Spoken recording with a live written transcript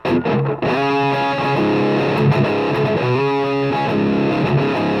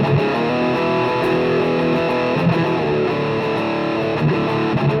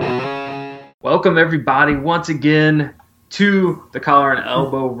Welcome, everybody, once again to the Collar and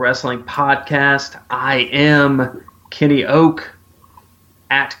Elbow Wrestling Podcast. I am Kenny Oak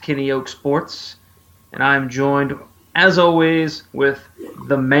at Kenny Oak Sports, and I'm joined, as always, with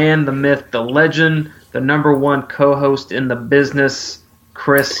the man, the myth, the legend, the number one co-host in the business,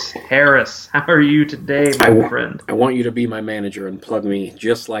 Chris Harris. How are you today, my friend? I want you to be my manager and plug me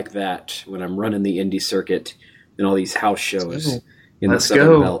just like that when I'm running the indie circuit and all these house shows in the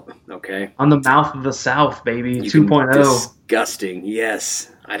Southern Belt. Okay, on the mouth of the South, baby. 2.0. Disgusting.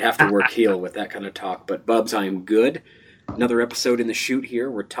 Yes, I'd have to work heel with that kind of talk. But Bubs, I am good. Another episode in the shoot here.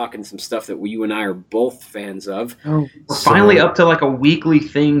 We're talking some stuff that you and I are both fans of. Oh, we're finally up to like a weekly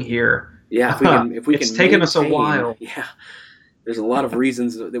thing here. Yeah, if we can it's taken us a while. Yeah. There's a lot of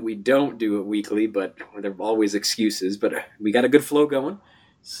reasons that we don't do it weekly, but there are always excuses. But we got a good flow going.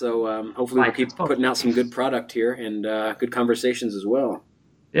 So hopefully we'll keep putting out some good product here and good conversations as well.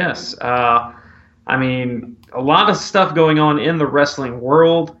 Yes. I mean, a lot of stuff going on in the wrestling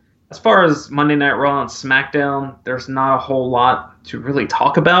world. As far as Monday Night Raw and SmackDown, there's not a whole lot to really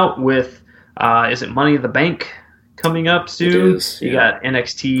talk about with, is it Money in the Bank coming up soon? It is, You got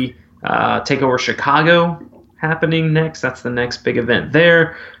NXT TakeOver Chicago happening next. That's the next big event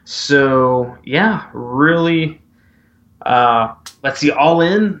there. So, yeah, really... let's see, All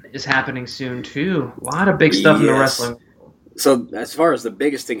In is happening soon too. A lot of big stuff in the wrestling. So as far as the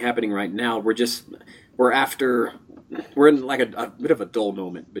biggest thing happening right now, we're in like a bit of a dull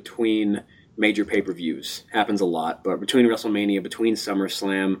moment between major pay-per-views. Happens a lot, but between WrestleMania, between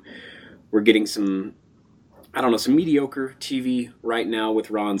SummerSlam, we're getting some mediocre TV right now with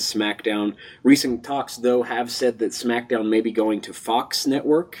Raw and SmackDown. Recent talks, though, have said that SmackDown may be going to Fox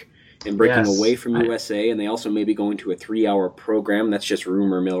Network and breaking away from USA, and they also may be going to a 3-hour program. That's just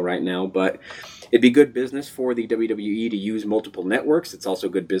rumor mill right now, but it'd be good business for the WWE to use multiple networks. It's also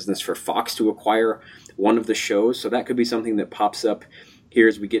good business for Fox to acquire one of the shows, so that could be something that pops up here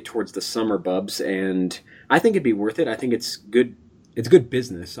as we get towards the summer, Bubs, and I think it'd be worth it. I think it's good. It's good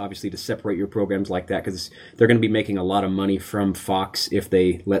business, obviously, to separate your programs like that because they're going to be making a lot of money from Fox if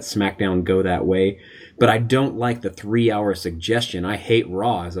they let SmackDown go that way. But I don't like the 3-hour suggestion. I hate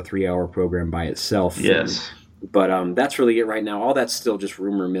Raw as a 3-hour program by itself. Yes. But that's really it right now. All that's still just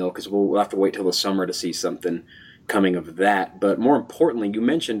rumor mill because we'll have to wait till the summer to see something coming of that. But more importantly, you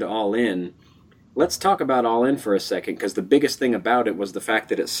mentioned All In. Let's talk about All In for a second because the biggest thing about it was the fact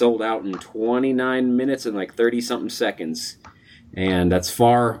that it sold out in 29 minutes and like 30-something seconds. And that's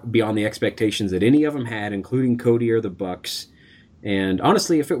far beyond the expectations that any of them had, including Cody or the Bucks. And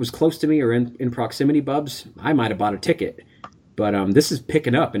honestly, if it was close to me or in proximity, Bubs, I might have bought a ticket. But this is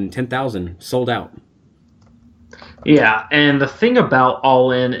picking up, and 10,000 sold out. Yeah, and the thing about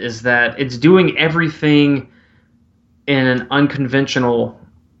All In is that it's doing everything in an unconventional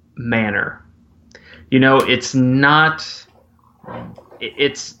manner. You know, it's not...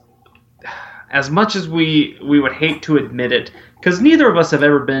 It's... As much as we would hate to admit it, because neither of us have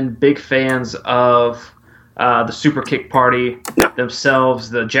ever been big fans of the Super Kick Party themselves,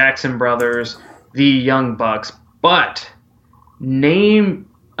 the Jackson Brothers, the Young Bucks, but name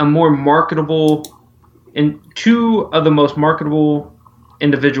a more marketable, and two of the most marketable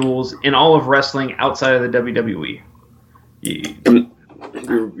individuals in all of wrestling outside of the WWE.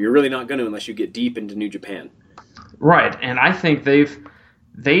 You're really not going to unless you get deep into New Japan. Right, and I think they've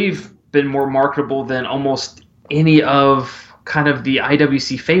been more marketable than almost any of kind of the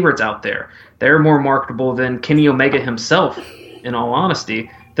IWC favorites out there. They're more marketable than Kenny Omega himself, in all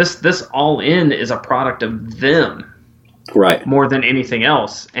honesty. This All In is a product of them. Right. More than anything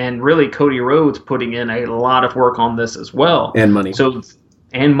else. And really Cody Rhodes putting in a lot of work on this as well. And money.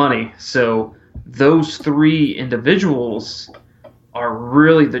 So those three individuals are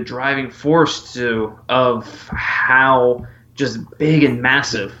really the driving force of how just big and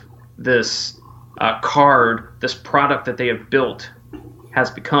massive this this product that they have built has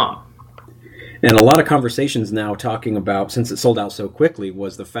become. And a lot of conversations now talking about, since it sold out so quickly,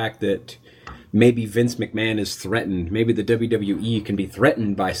 was the fact that maybe Vince McMahon is threatened. Maybe the WWE can be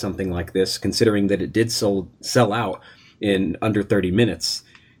threatened by something like this, considering that it did sell out in under 30 minutes.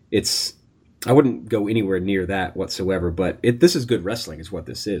 I wouldn't go anywhere near that whatsoever, but this is good wrestling is what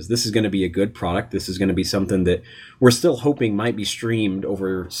this is. This is going to be a good product. This is going to be something that we're still hoping might be streamed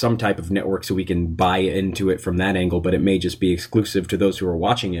over some type of network so we can buy into it from that angle, but it may just be exclusive to those who are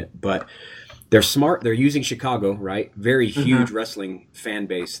watching it. But they're smart. They're using Chicago, right? Very huge wrestling fan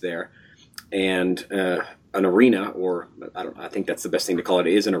base there. And an arena, or I think that's the best thing to call it,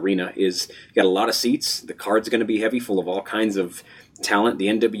 is an arena, is you got a lot of seats. The card's going to be heavy, full of all kinds of talent. The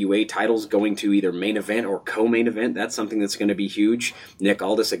NWA title's going to either main event or co-main event. That's something that's going to be huge. Nick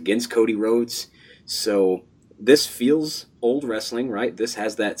Aldis against Cody Rhodes. So this feels old wrestling, right? This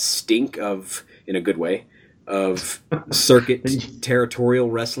has that stink of, in a good way, of circuit territorial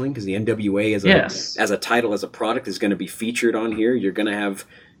wrestling, because the NWA as a title, as a product, is going to be featured on here. You're going to have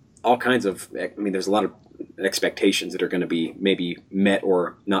all kinds of, there's a lot of expectations that are going to be maybe met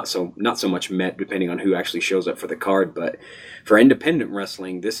or not so much met, depending on who actually shows up for the card. But for independent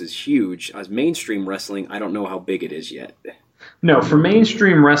wrestling, this is huge. As mainstream wrestling, I don't know how big it is yet. No, for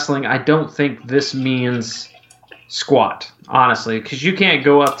mainstream wrestling, I don't think this means squat, honestly, because you can't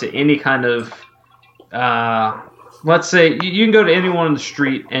go up to any kind of, let's say, you can go to anyone on the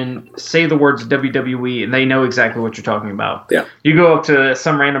street and say the words WWE, and they know exactly what you're talking about. Yeah. You go up to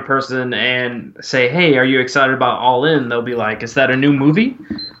some random person and say, hey, are you excited about All In? They'll be like, is that a new movie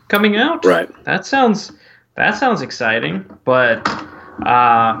coming out? Right. That sounds exciting, but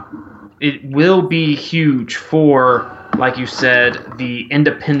it will be huge for, like you said, the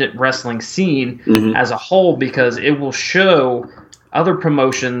independent wrestling scene as a whole, because it will show other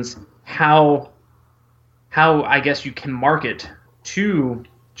promotions how I guess you can market to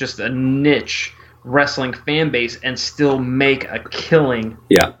just a niche wrestling fan base and still make a killing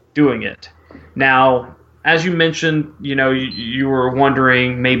doing it. Now, as you mentioned, you were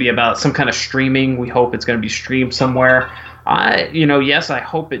wondering maybe about some kind of streaming. We hope it's going to be streamed somewhere. Yes, I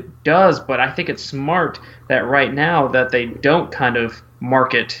hope it does, but I think it's smart that right now that they don't kind of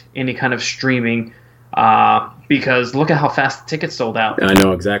market any kind of streaming, because look at how fast the tickets sold out. I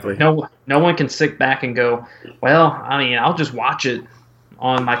know, exactly. No one can sit back and go, well, I'll just watch it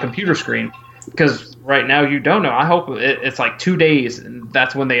on my computer screen, because right now you don't know. I hope it's like 2 days, and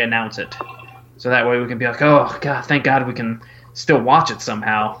that's when they announce it. So that way we can be like, oh, God, thank God we can still watch it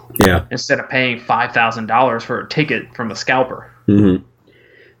somehow. Yeah. Instead of paying $5,000 for a ticket from a scalper. Mm-hmm.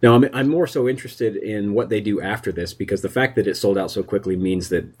 Now, I'm more so interested in what they do after this, because the fact that it sold out so quickly means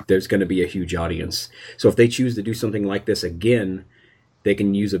that there's going to be a huge audience. So if they choose to do something like this again, they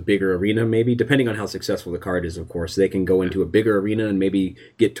can use a bigger arena, maybe, depending on how successful the card is, of course. They can go into a bigger arena and maybe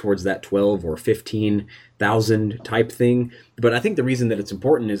get towards that 12 or 15,000 type thing. But I think the reason that it's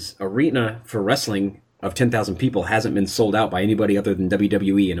important is arena for wrestling of 10,000 people hasn't been sold out by anybody other than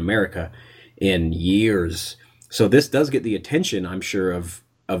WWE in America in years. So this does get the attention, I'm sure, of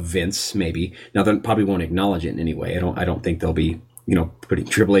Vince, maybe. Now, they probably won't acknowledge it in any way. I don't think they'll be,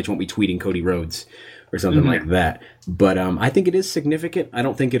 Triple H won't be tweeting Cody Rhodes or something like that. But I think it is significant. I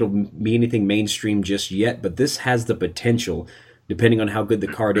don't think it'll be anything mainstream just yet, but this has the potential, depending on how good the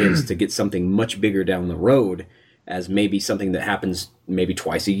card is, to get something much bigger down the road, as maybe something that happens maybe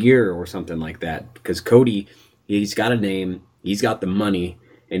twice a year or something like that. Because Cody, he's got a name, he's got the money,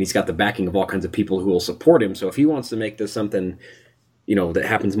 and he's got the backing of all kinds of people who will support him. So if he wants to make this something, that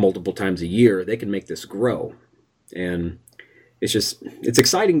happens multiple times a year, they can make this grow. And it's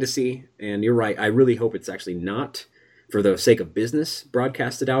exciting to see. And you're right, I really hope it's actually not, for the sake of business,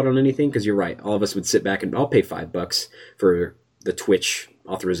 broadcasted out on anything, because you're right, all of us would sit back and I'll pay $5 for the Twitch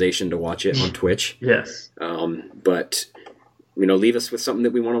authorization to watch it on Twitch. Yes. But leave us with something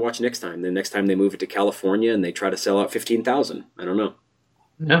that we want to watch next time. The next time they move it to California and they try to sell out 15,000. I don't know.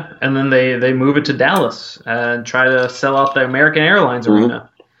 Yeah, and then they move it to Dallas and try to sell out the American Airlines arena,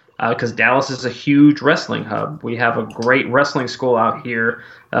 because Dallas is a huge wrestling hub. We have a great wrestling school out here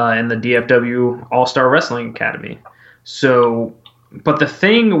in the DFW All-Star Wrestling Academy. So, but the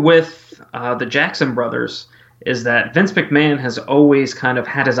thing with the Jackson brothers is that Vince McMahon has always kind of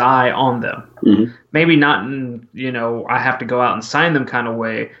had his eye on them. Mm-hmm. Maybe not in, I have to go out and sign them kind of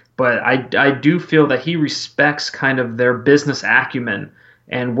way, but I do feel that he respects kind of their business acumen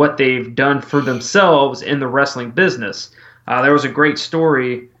and what they've done for themselves in the wrestling business. There was a great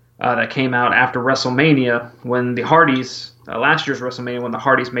story that came out after WrestleMania when the Hardys, last year's WrestleMania, when the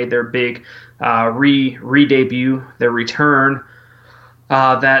Hardys made their big re-debut, their return,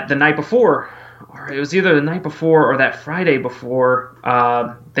 that the night before, or it was either the night before or that Friday before,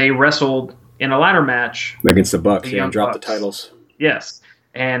 they wrestled in a ladder match against the Bucks. Yeah, and dropped the titles. Yes,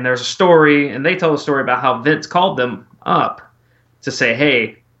 and there's a story, and they tell a story about how Vince called them up to say,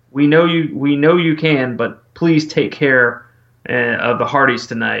 hey, we know you can, but please take care of the Hardys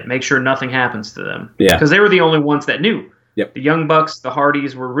tonight. Make sure nothing happens to them. Yeah. Because they were the only ones that knew. Yep. The Young Bucks, the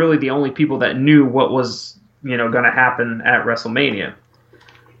Hardys were really the only people that knew what was, going to happen at WrestleMania.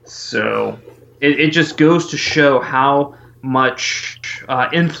 So it just goes to show how much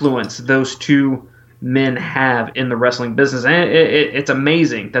influence those two men have in the wrestling business. And it's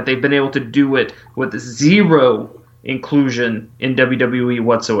amazing that they've been able to do it with zero inclusion in WWE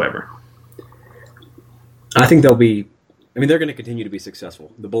whatsoever. I think they'll be. I mean, they're going to continue to be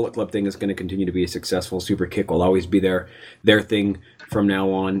successful. The Bullet Club thing is going to continue to be successful. Super Kick will always be their thing from now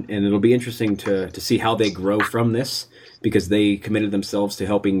on, and it'll be interesting to see how they grow from this, because they committed themselves to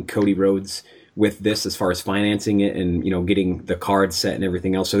helping Cody Rhodes with this as far as financing it and, you know, getting the card set and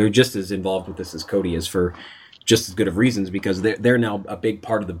everything else. So they're just as involved with this as Cody is, for just as good of reasons, because they're now a big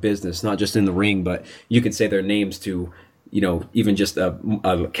part of the business, not just in the ring, but you can say their names to, you know, even just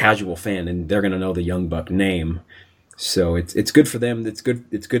a casual fan, and they're going to know the Young Buck name. So it's good for them. It's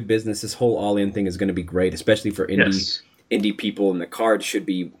good business. This whole All In thing is going to be great, especially for indie people, and the card should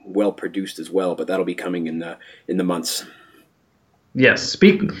be well produced as well. But that'll be coming in the months. Yes.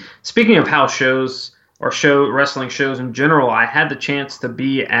 Speaking of house shows or wrestling shows in general, I had the chance to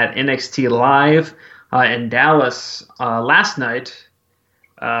be at NXT Live in Dallas last night.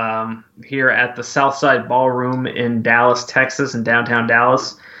 Here at the Southside Ballroom in Dallas, Texas, in downtown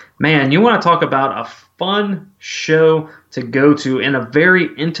Dallas. Man, you want to talk about a fun show to go to in a very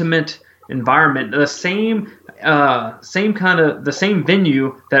intimate environment. The same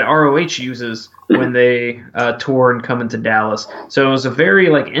venue that ROH uses when they tour and come into Dallas. So it was a very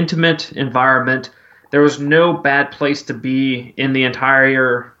intimate environment. There was no bad place to be in the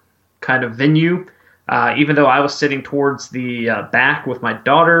entire kind of venue. Even though I was sitting towards the back with my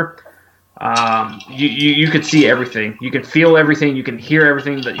daughter, you could see everything. You could feel everything. You can hear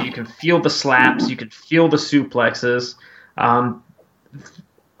everything. That you can feel the slaps. You can feel the suplexes.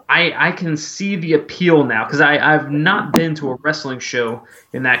 I can see the appeal now, because I've not been to a wrestling show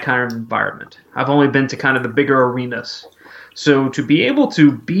in that kind of environment. I've only been to kind of the bigger arenas. So to be able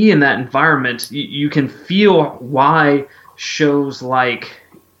to be in that environment, you can feel why shows like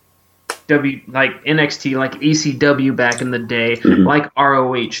NXT, like ECW back in the day, like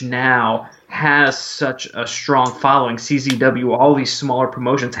ROH now has such a strong following. CZW, all these smaller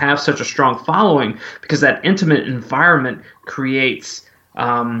promotions have such a strong following, because that intimate environment creates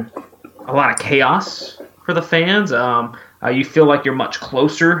a lot of chaos for the fans. You feel like you're much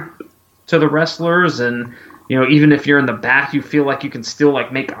closer to the wrestlers, and even if you're in the back, you feel like you can still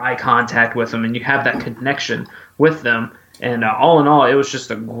make eye contact with them, and you have that connection with them. And all in all, it was just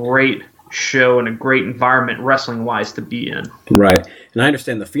a great show and a great environment wrestling-wise to be in. Right. And I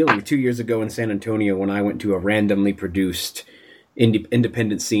understand the feeling. 2 years ago in San Antonio, when I went to a randomly produced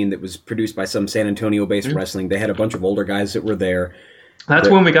independent scene that was produced by some San Antonio-based wrestling, they had a bunch of older guys that were there. That's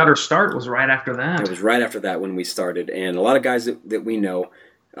when we got our start, was right after that. It was right after that when we started. And a lot of guys that we know.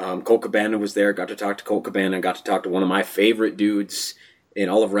 Colt Cabana was there. Got to talk to Colt Cabana. Got to talk to one of my favorite dudes in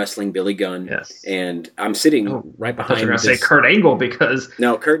all of wrestling, Billy Gunn. Yes. And I'm sitting right behind. I was going to say Kurt Angle, because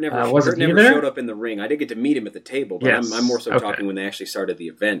no, Kurt never showed up in the ring. I did get to meet him at the table, but I'm more so talking when they actually started the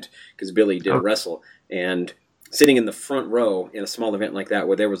event, because Billy did wrestle. And sitting in the front row in a small event like that,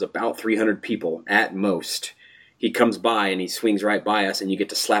 where there was about 300 people at most, he comes by and he swings right by us, and you get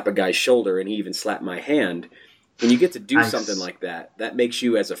to slap a guy's shoulder, and he even slapped my hand. When you get to do something like that, that makes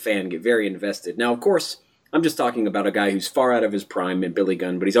you as a fan get very invested. Now, of course, I'm just talking about a guy who's far out of his prime in Billy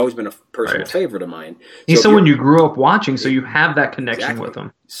Gunn, but he's always been a personal favorite of mine. He's someone you grew up watching, so you have that connection with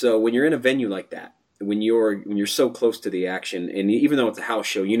him. So when you're in a venue like that, when you're so close to the action, and even though it's a house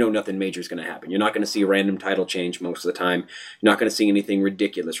show, nothing major is going to happen. You're not going to see a random title change most of the time. You're not going to see anything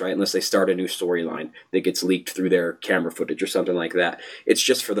ridiculous, right? Unless they start a new storyline that gets leaked through their camera footage or something like that. It's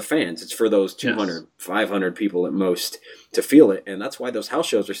just for the fans. It's for those 200, 500 people at most to feel it. And that's why those house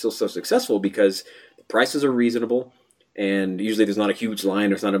shows are still so successful, because the prices are reasonable. And usually there's not a huge line.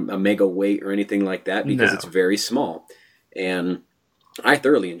 There's not a mega wait or anything like that, because it's very small. And I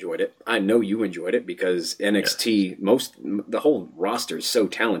thoroughly enjoyed it. I know you enjoyed it, because NXT, the whole roster is so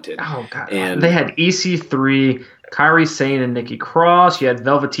talented. Oh, God. And they had EC3, Kairi Sane, and Nikki Cross. You had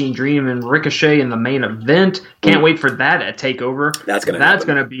Velveteen Dream and Ricochet in the main event. Can't wait for that at TakeOver. That's going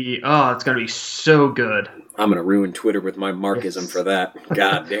to be, it's going to be so good. I'm going to ruin Twitter with my Markism for that.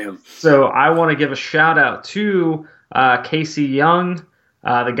 God damn. So I want to give a shout out to Casey Young,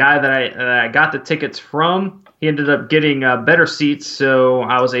 the guy that I got the tickets from. He ended up getting better seats, so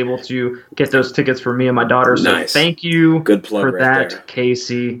I was able to get those tickets for me and my daughter. So nice. Thank you Good plug for right that, there.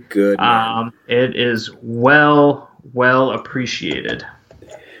 Casey. Good. It is well appreciated.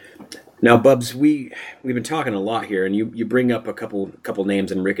 Now, Bubs, we've been talking a lot here, and you bring up a couple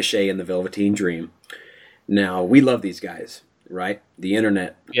names in Ricochet and the Velveteen Dream. Now, we love these guys, right? The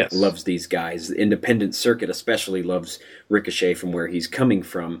internet loves these guys. The independent circuit especially loves Ricochet from where he's coming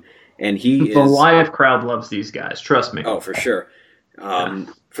from. And the live crowd loves these guys. Trust me. Oh, for sure.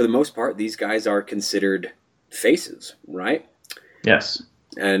 For the most part, these guys are considered faces, right? Yes.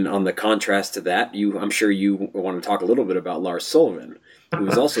 And on the contrast to that, I'm sure you want to talk a little bit about Lars Sullivan, who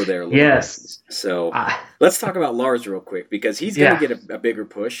was also there. Yes. Bit. So let's talk about Lars real quick, because he's going to get a bigger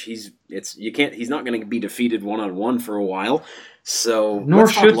push. He's not going to be defeated one-on-one for a while. So nor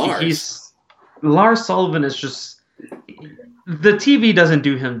should he. Lars Sullivan is just, the TV doesn't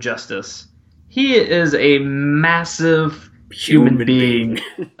do him justice. He is a massive human being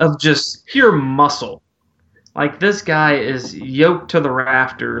of just pure muscle. Like, this guy is yoked to the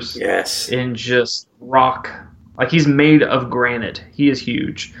rafters. Yes. In just rock. Like, he's made of granite. He is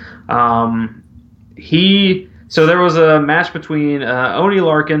huge. So there was a match between Oney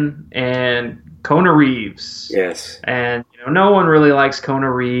Larkin and Kona Reeves. Yes. And no one really likes Kona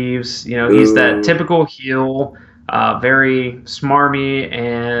Reeves. He's that typical heel, very smarmy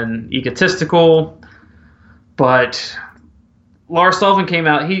and egotistical. But Lars Sullivan came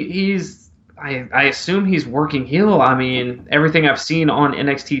out. I assume he's working heel. I mean, everything I've seen on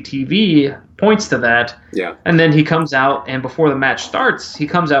NXT TV points to that. Yeah. And then he comes out, and before the match starts,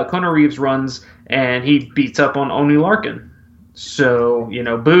 Kona Reeves runs, and he beats up on Oney Larkin. So,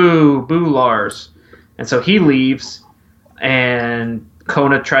 boo Lars. And so he leaves, and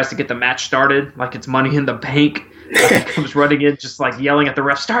Kona tries to get the match started like it's Money in the Bank. He comes running in, just like yelling at the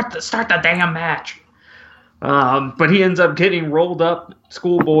ref, start the damn match. But he ends up getting rolled up,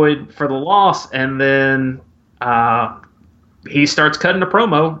 schoolboyed for the loss, and then he starts cutting a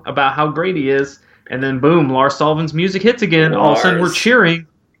promo about how great he is, and then boom, Lars Sullivan's music hits again. All of a sudden we're cheering.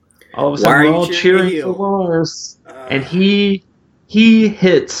 All of a sudden we're all cheering for Lars. And he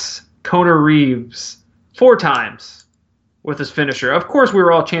hits Kona Reeves 4 times with his finisher. Of course, we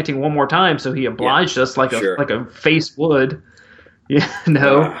were all chanting one more time, so he obliged us like a face would.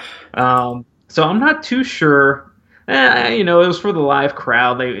 So I'm not too sure. It was for the live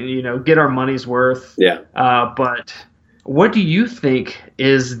crowd. They, get our money's worth. Yeah. But what do you think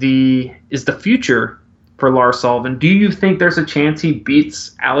is the future for Lars Sullivan? Do you think there's a chance he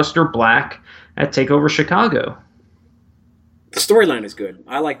beats Aleister Black at TakeOver Chicago? The storyline is good.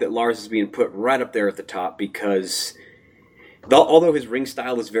 I like that Lars is being put right up there at the top because, although his ring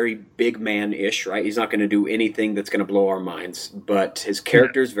style is very big man-ish, right? He's not going to do anything that's going to blow our minds. But his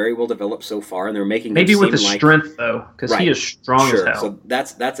character is very well developed so far, and they're making maybe him with the seem strength though, because he is strong as hell. So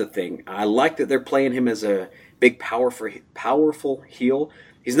that's a thing. I like that they're playing him as a big, powerful heel.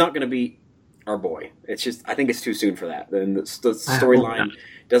 He's not going to be our boy. It's just, I think it's too soon for that. And the storyline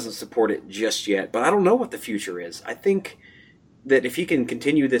doesn't support it just yet. But I don't know what the future is. I think that if he can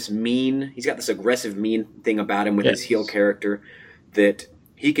continue this he's got this aggressive mean thing about him with his heel character, that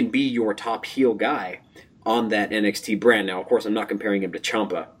he can be your top heel guy on that NXT brand. Now, of course, I'm not comparing him to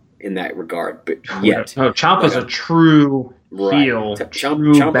Ciampa in that regard, but yet. No, Ciampa's a true heel.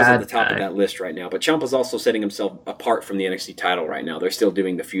 Ciampa's at the top of that list right now, but Ciampa's also setting himself apart from the NXT title right now. They're still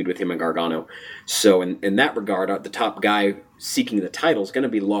doing the feud with him and Gargano. So in that regard, the top guy seeking the title is going to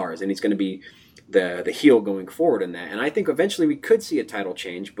be Lars, and he's going to be the heel going forward in that. And I think eventually we could see a title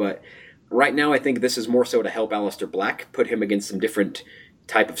change, but right now I think this is more so to help Aleister Black, put him against some different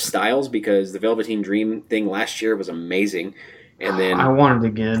type of styles, because the Velveteen Dream thing last year was amazing. And then I want it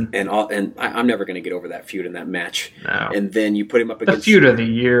again. And I'm never going to get over that feud in that match. No. And then you put him up against the feud of the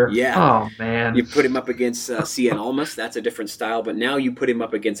year. Yeah. Oh man. You put him up against Cien Almas. That's a different style. But now you put him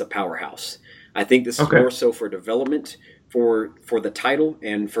up against a powerhouse. I think this is more so for development for the title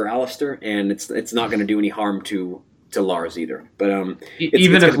and for Aleister, and it's not going to do any harm to Lars either. But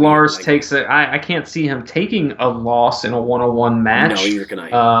even if Lars takes it, I can't see him taking a loss in a 1-on-1 match. No, neither can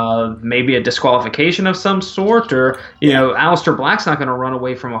I. Maybe a disqualification of some sort, or Aleister Black's not going to run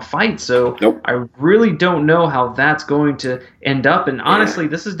away from a fight. So I really don't know how that's going to end up. And honestly,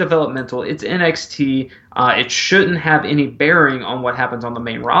 this is developmental. It's NXT. It shouldn't have any bearing on what happens on the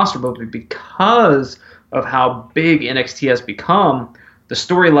main roster, but because of how big NXT has become, the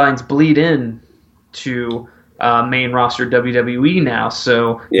storylines bleed in to main roster WWE now.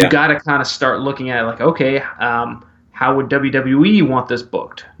 So you got to kind of start looking at it like, okay, how would WWE want this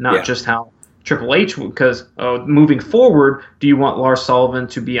booked? Not just how Triple H would, because moving forward, do you want Lars Sullivan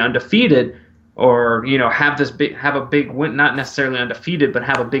to be undefeated, or have a big win, not necessarily undefeated, but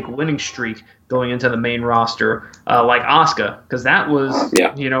have a big winning streak going into the main roster, like Asuka, because that was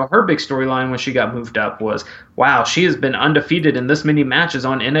her big storyline when she got moved up was, wow, she has been undefeated in this many matches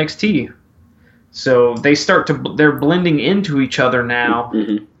on NXT. So they're blending into each other now.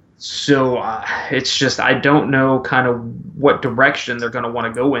 Mm-hmm. So it's just, I don't know kind of what direction they're going to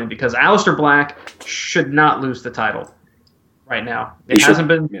want to go in, because Aleister Black should not lose the title right now. It hasn't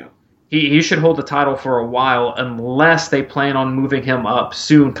been. Yeah. He should hold the title for a while unless they plan on moving him up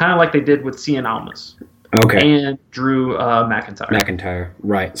soon, kind of like they did with Cien Almas. Okay. And Drew McIntyre,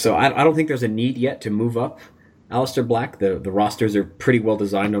 right. So I don't think there's a need yet to move up Aleister Black. The rosters are pretty well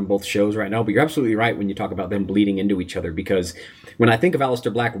designed on both shows right now, but you're absolutely right when you talk about them bleeding into each other, because when I think of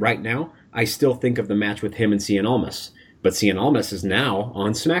Aleister Black right now, I still think of the match with him and Cien Almas. But Cien Almas is now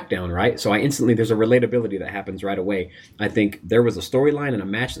on SmackDown, right? So there's a relatability that happens right away. I think there was a storyline and a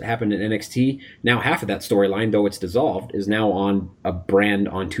match that happened in NXT. Now half of that storyline, though it's dissolved, is now on a brand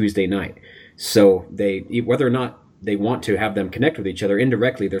on Tuesday night. So whether or not they want to have them connect with each other,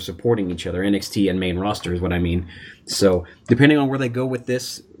 indirectly they're supporting each other. NXT and main roster is what I mean. So depending on where they go with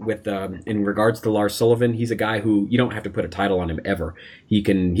this, in regards to Lars Sullivan, he's a guy who you don't have to put a title on him ever. He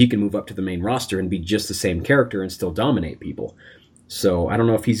can move up to the main roster and be just the same character and still dominate people. So I don't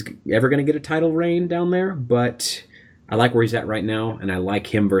know if he's ever going to get a title reign down there, but I like where he's at right now, and I like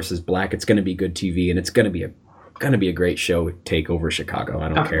him versus Black. It's going to be good TV, and it's going to be a great show. TakeOver Chicago. I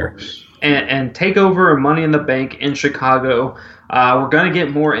don't care. And TakeOver and Money in the Bank in Chicago. We're going to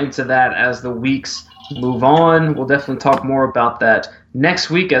get more into that as the weeks move on. We'll definitely talk more about that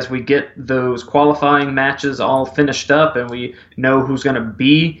next week as we get those qualifying matches all finished up and we know who's going to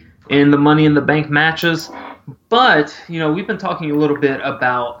be in the Money in the Bank matches. But, we've been talking a little bit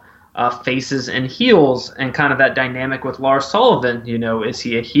about faces and heels and kind of that dynamic with Lars Sullivan. Is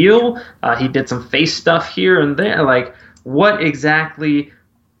he a heel? He did some face stuff here and there. Like, what exactly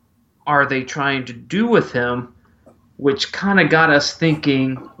are they trying to do with him? Which kind of got us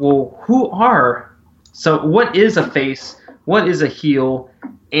thinking, well, what is a face? What is a heel?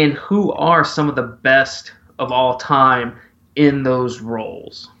 And who are some of the best of all time in those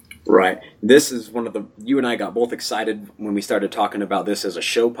roles? Right. This is you and I got both excited when we started talking about this as a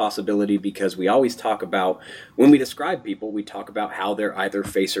show possibility, because we always talk about, when we describe people, we talk about how they're either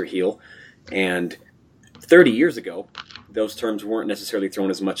face or heel. And 30 years ago, those terms weren't necessarily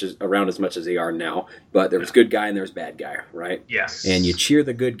thrown around as much as they are now, but there was good guy and there was bad guy, right? Yes. And you cheer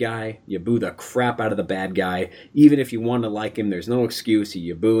the good guy, you boo the crap out of the bad guy. Even if you want to like him, there's no excuse.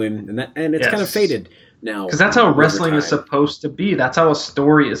 You boo him, and it's kind of faded now. Because that's how wrestling is supposed to be. That's how a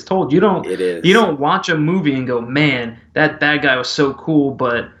story is told. You don't watch a movie and go, man, that bad guy was so cool,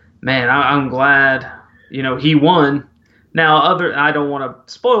 but man, I'm glad he won. Now, I don't want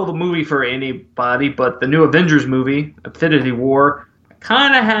to spoil the movie for anybody, but the new Avengers movie, Infinity War,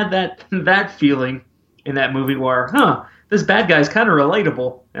 kind of had that feeling in that movie where, this bad guy's kind of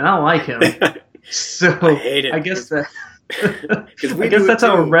relatable, and I like him. So I hate it. I guess that's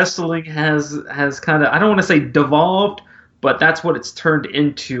how wrestling has kind of, I don't want to say devolved, but that's what it's turned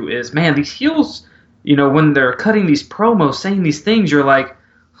into. Is, man, these heels, when they're cutting these promos, saying these things, you're like,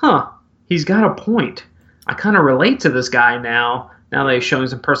 he's got a point. I kind of relate to this guy now that he's showing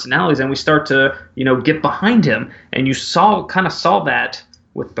some personalities, and we start to, get behind him. And you saw that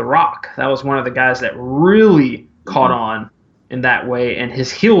with The Rock. That was one of the guys that really caught on in that way, and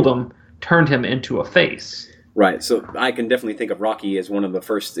his heeldom turned him into a face. Right. So I can definitely think of Rocky as one of the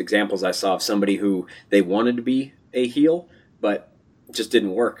first examples I saw of somebody who they wanted to be a heel, but just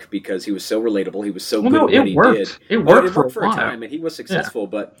didn't work because he was so relatable. He was so good at what he did. It worked for a time, and he was successful. Yeah.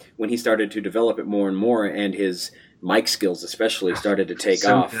 But when he started to develop it more and more, and his mic skills especially started to take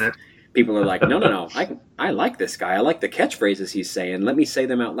off, people are like, no, I like this guy. I like the catchphrases he's saying. Let me say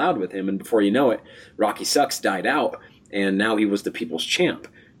them out loud with him. And before you know it, Rocky Sucks died out, and now he was the people's champ.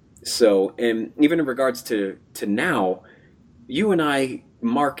 So, and even in regards to now, you and I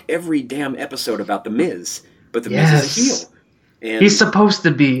mark every damn episode about The Miz, but The Miz is a heel. And he's supposed to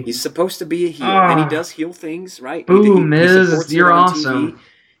be. He's supposed to be a heel, and he does heel things, right? Boo, Miz, you're awesome. TV.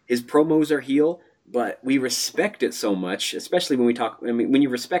 His promos are heel, but we respect it so much, especially when we talk. I mean, when you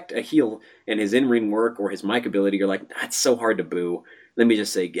respect a heel and his in-ring work or his mic ability, you're like, that's so hard to boo. Let me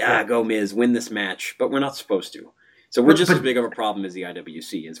just say, go Miz, win this match. But we're not supposed to. So we're just as big of a problem as the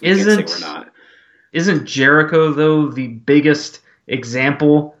IWC, as we can't say we're not. Isn't Jericho, though, the biggest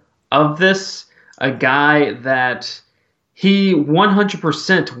example of this? A guy that... he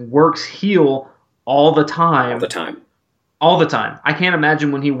 100% works heel all the time. All the time. I can't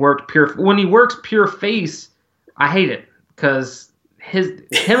imagine when he works pure face. I hate it because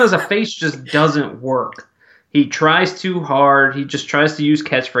him as a face just doesn't work. He tries too hard. He just tries to use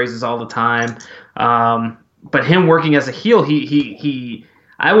catchphrases all the time. But him working as a heel, he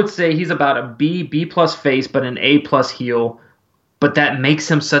I would say he's about a B plus face, but an A plus heel. But that makes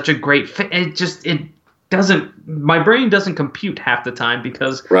him such a great face. My brain doesn't compute half the time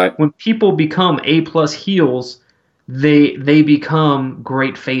because when people become A plus heels, they become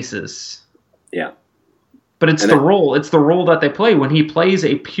great faces. Yeah. But it's the role. It's the role that they play. When he plays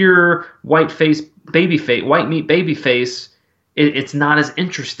a pure white meat baby face, it's not as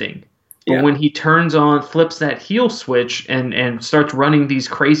interesting. But when he flips that heel switch and starts running these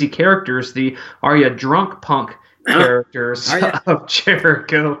crazy characters, the "Are ya drunk, punk?" characters of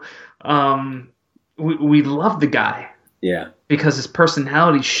Jericho, we love the guy. Yeah. Because his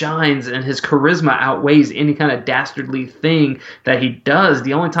personality shines and his charisma outweighs any kind of dastardly thing that he does.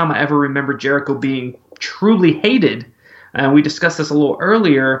 The only time I ever remember Jericho being truly hated, and we discussed this a little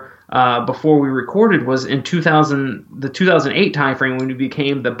earlier before we recorded, was in the 2008 timeframe when he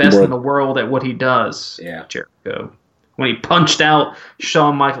became the best in the world at what he does. Yeah. Jericho. When he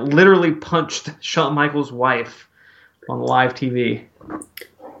literally punched Shawn Michaels' wife on live TV.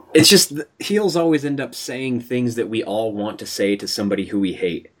 It's just heels always end up saying things that we all want to say to somebody who we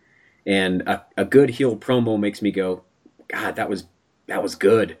hate. And a good heel promo makes me go, God, that was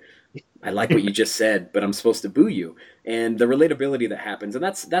good. I like what you just said, but I'm supposed to boo you. And the relatability that happens, and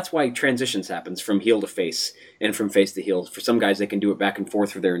that's why transitions happens from heel to face and from face to heel. For some guys, they can do it back and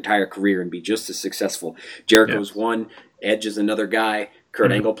forth for their entire career and be just as successful. Jericho's one, Edge is another guy.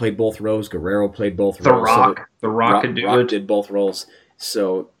 Kurt Angle played both roles. Guerrero played both roles. The Rock did both roles.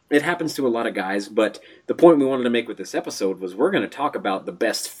 So it happens to a lot of guys, but the point we wanted to make with this episode was we're going to talk about the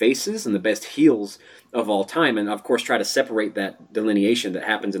best faces and the best heels of all time, and of course try to separate that delineation that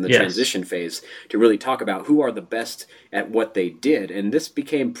happens in the transition phase to really talk about who are the best at what they did. And this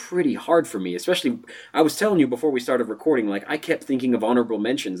became pretty hard for me, especially, I was telling you before we started recording, like I kept thinking of honorable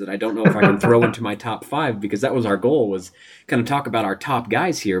mentions that I don't know if I can throw into my top 5, because that was our goal, was kind of talk about our top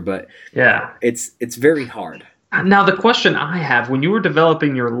guys here, but it's very hard. Now, the question I have, when you were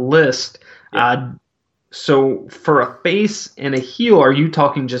developing your list, so for a face and a heel, are you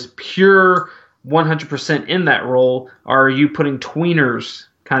talking just pure 100% in that role, or are you putting tweeners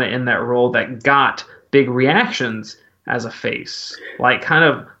kind of in that role that got big reactions as a face? Kind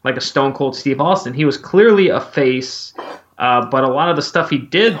of like a Stone Cold Steve Austin. He was clearly a face, but a lot of the stuff he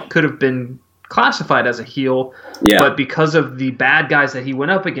did could have been classified as a heel. Yeah. But because of the bad guys that he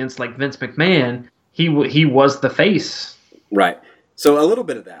went up against, like Vince McMahon, he was the face. Right. So a little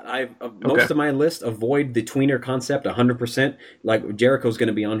bit of that. Most of my list avoid the tweener concept 100%. Like Jericho's going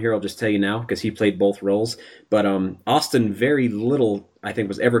to be on here, I'll just tell you now, because he played both roles. But Austin very little, I think,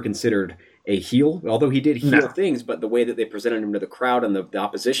 was ever considered a heel, although he did heel things, but the way that they presented him to the crowd and the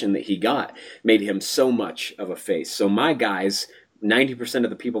opposition that he got made him so much of a face. So my guys, 90% of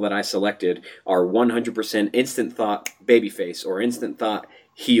the people that I selected are 100% instant thought babyface or instant thought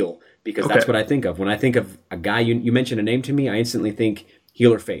heel, because that's what I think of. When I think of a guy, you mention a name to me, I instantly think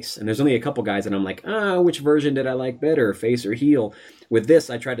heel or face. And there's only a couple guys that I'm like, which version did I like better, face or heel? With this,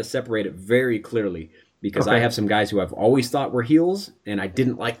 I tried to separate it very clearly, because I have some guys who I've always thought were heels, and I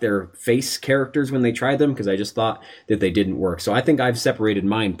didn't like their face characters when they tried them, because I just thought that they didn't work. So I think I've separated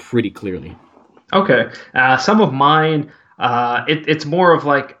mine pretty clearly. Okay. Some of mine, it's more of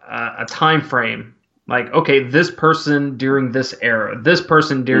like a time frame. Like, okay, this person during this era, this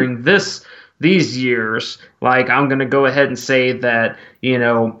person during these years. Like, I'm going to go ahead and say that,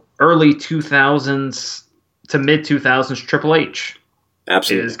 early 2000s to mid 2000s Triple H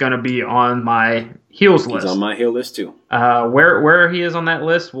is going to be on my heels list. He's on my heel list too. Where he is on that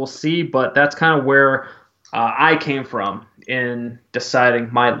list, we'll see, but that's kind of where I came from in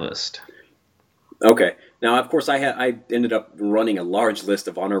deciding my list. Okay. Now, of course, I ended up running a large list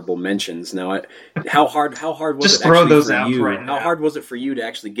of honorable mentions. Now, how hard was just it throw actually those for out you? right now. How hard was it for you to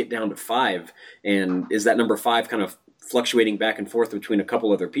actually get down to 5? And is that number 5 kind of fluctuating back and forth between a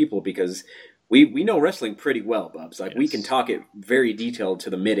couple other people? Because we know wrestling pretty well, Bubs. Like, we can talk it very detailed to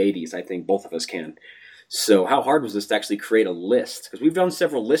the mid 80s. I think both of us can. So how hard was this to actually create a list? Because we've done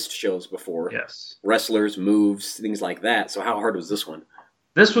several list shows before. Yes. Wrestlers, moves, things like that. So how hard was this one?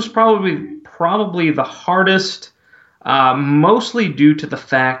 This was probably the hardest, mostly due to the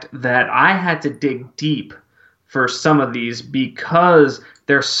fact that I had to dig deep for some of these, because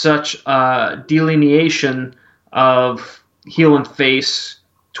there's such a delineation of heel and face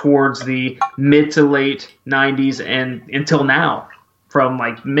towards the mid to late 90s and until now. From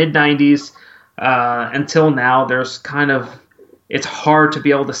like mid 90s until now, there's kind of, it's hard to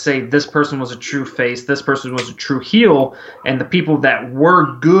be able to say this person was a true face, this person was a true heel, and the people that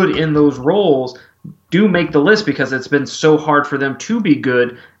were good in those roles do make the list because it's been so hard for them to be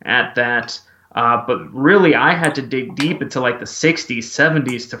good at that. But really, I had to dig deep into like the 60s,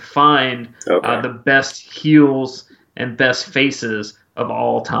 70s to find the best heels and best faces of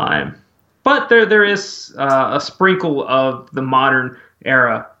all time. But there is a sprinkle of the modern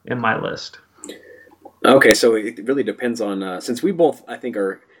era in my list. Okay, so it really depends on, since we both, I think,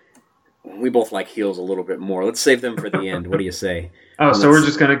 are we both like heels a little bit more. Let's save them for the end. What do you say? Oh, so we're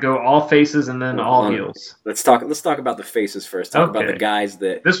just gonna go all faces and then all heels. Let's talk about the faces first. Talk about the guys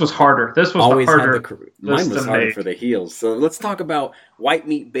that. This was harder. This was always harder. Mine was harder for the heels. So let's talk about white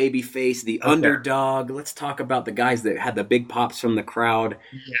meat baby face, the underdog. Let's talk about the guys that had the big pops from the crowd.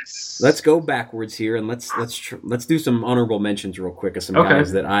 Yes. Let's go backwards here and let's do some honorable mentions real quick of some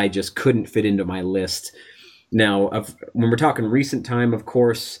guys that I just couldn't fit into my list. Now, when we're talking recent time, of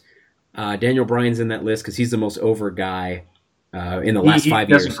course, Daniel Bryan's in that list because he's the most over guy. In the last 5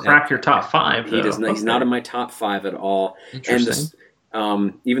 years, he doesn't crack your top 5. He does not. He's not in my top 5 at all. Interesting.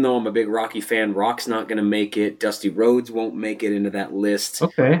 And even though I'm a big Rocky fan, Rock's not going to make it. Dusty Rhodes won't make it into that list.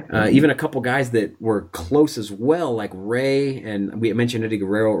 Okay. Even a couple guys that were close as well, like Ray, and we mentioned Eddie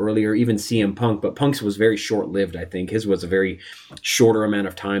Guerrero earlier. Even CM Punk, but Punk's was very short-lived. I think his was a very shorter amount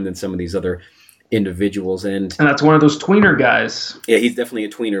of time than some of these other individuals, and that's one of those tweener guys. Yeah, he's definitely a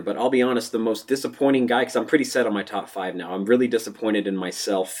tweener, but I'll be honest, the most disappointing guy, because I'm pretty set on my top 5 now. I'm really disappointed in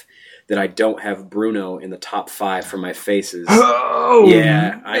myself that I don't have Bruno in the top 5 for my faces. Oh,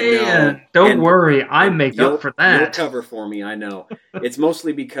 yeah, I know. Don't worry, I make up for that. You'll cover for me, I know. It's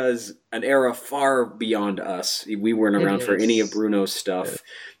mostly because an era far beyond us. We weren't around for any of Bruno's stuff,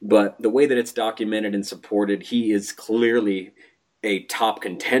 but the way that it's documented and supported, he is clearly a top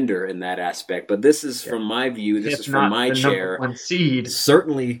contender in that aspect, but this is from my view. This is from my chair. Number 1 seed.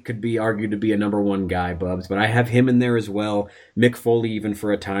 Certainly could be argued to be a number 1 guy, Bubs, but I have him in there as well. Mick Foley, even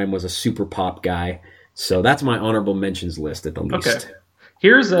for a time, was a super pop guy, so that's my honorable mentions list at the least. Okay,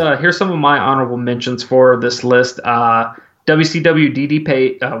 here's some of my honorable mentions for this list. WCW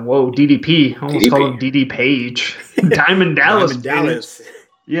DDP. I almost called him DD Page. Diamond Dallas. Diamond Dallas.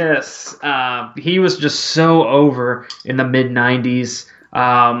 Yes, he was just so over in the mid-90s,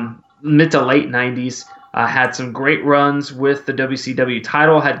 mid to late 90s. Had some great runs with the WCW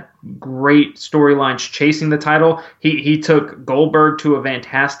title, had great storylines chasing the title. He took Goldberg to a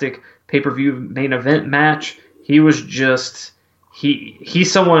fantastic pay-per-view main event match. He was just he's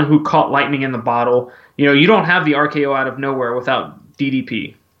someone who caught lightning in the bottle. You know, you don't have the RKO out of nowhere without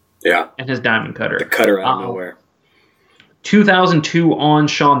DDP. Yeah. And his diamond cutter. The cutter out of nowhere. 2002 on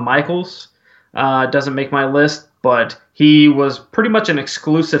Shawn Michaels doesn't make my list, but he was pretty much an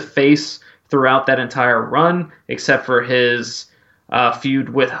exclusive face throughout that entire run, except for his feud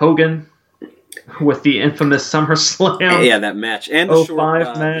with Hogan, with the infamous SummerSlam. Yeah, that match. And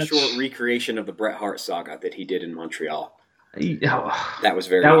the match. short recreation of the Bret Hart saga that he did in Montreal. That was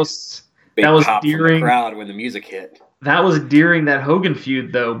big pop during from the crowd when the music hit. That was during that Hogan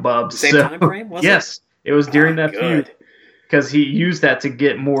feud, though, Bubs. Same time frame, was it? Yes, it was during that feud. Because he used that to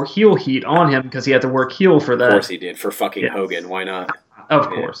get more heel heat on him because he had to work heel for that. Of course he did. For fucking Hogan. Why not? Of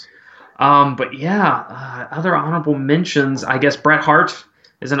course. But yeah, other honorable mentions. I guess Bret Hart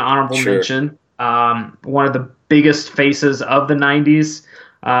is an honorable mention. One of the biggest faces of the 90s.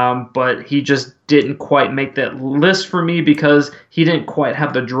 But he just didn't quite make that list for me because he didn't quite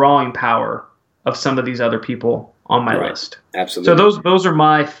have the drawing power of some of these other people on my list. Absolutely. So those are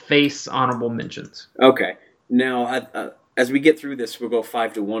my face honorable mentions. Okay. Now, as we get through this, we'll go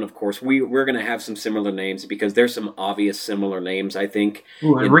 5 to 1, of course. We're going to have some similar names because there's some obvious similar names, I think.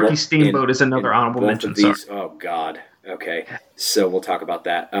 Ooh, and Ricky Steamboat is another honorable mention. Oh, God. Okay. So we'll talk about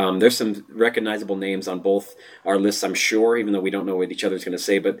that. There's some recognizable names on both our lists, I'm sure, even though we don't know what each other's going to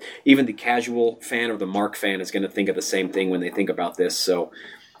say. But even the casual fan or the Mark fan is going to think of the same thing when they think about this. So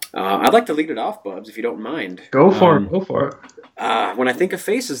I'd like to lead it off, Bubs, if you don't mind. Go for it. When I think of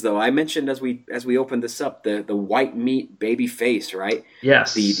faces, though, I mentioned as we opened this up, the white meat baby face, right?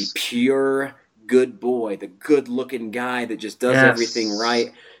 Yes. The pure good boy, the good-looking guy that just does everything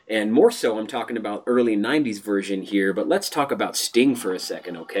right. And more so, I'm talking about early 90s version here, but let's talk about Sting for a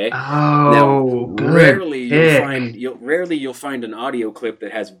second, okay? Oh, now, rarely you'll find an audio clip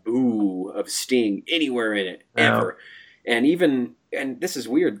that has boo of Sting anywhere in it, ever. And this is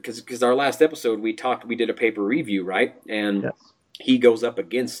weird because our last episode we did a paper review, right? And he goes up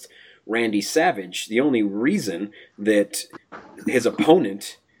against Randy Savage. The only reason that his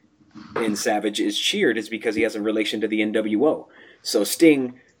opponent in Savage is cheered is because he has a relation to the NWO. So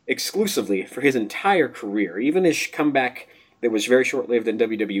Sting exclusively for his entire career, even his comeback that was very short-lived in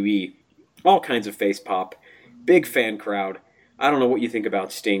WWE, all kinds of face pop, big fan crowd. I don't know what you think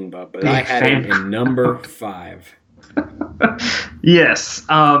about Sting, Bub, but I had him in number 5. Yes,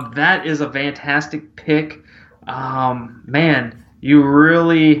 that is a fantastic pick. Man, you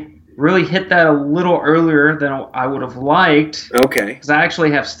really hit that a little earlier than I would have liked. Okay. Because I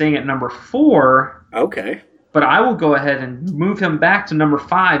actually have Sting at number 4. Okay. But I will go ahead and move him back to number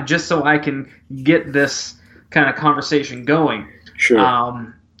 5 just so I can get this kind of conversation going. Sure.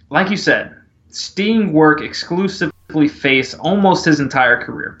 like you said, Sting worked exclusively face almost his entire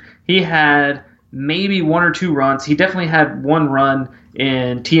career. He had maybe one or two runs. He definitely had one run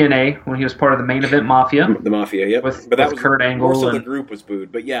in TNA when he was part of the Main Event Mafia. The Mafia, yep. But that was Kurt Angle. More so the group was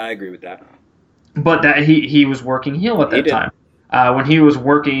booed, but yeah, I agree with that. But that he was working heel at that time. When he was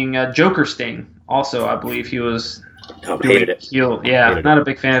working Joker Sting, also, I believe he was hated it. heel. Yeah, not a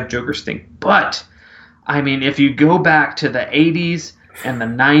big fan of Joker Sting. But, I mean, if you go back to the 80s and the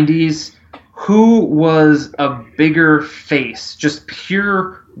 90s, who was a bigger face, just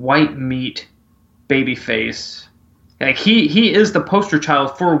pure white meat baby face? Like he is the poster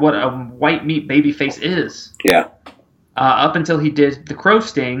child for what a white meat baby face is. Yeah. Up until he did the Crow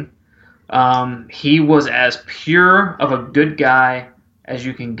Sting, he was as pure of a good guy as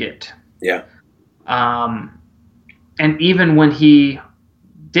you can get. Yeah. And even when he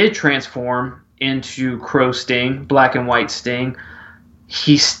did transform into Crow Sting, Black and White Sting,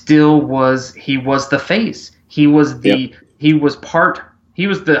 he still was the face. He was the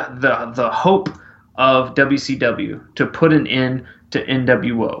hope of WCW to put an end to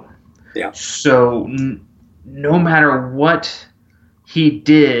NWO. Yeah. So no matter what he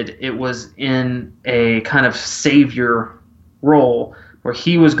did, it was in a kind of savior role where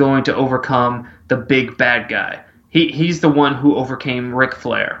he was going to overcome the big bad guy. He's the one who overcame Ric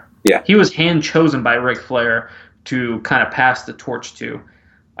Flair. Yeah. He was hand chosen by Ric Flair to kind of pass the torch to.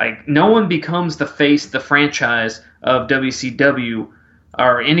 Like, no one becomes the face, the franchise of WCW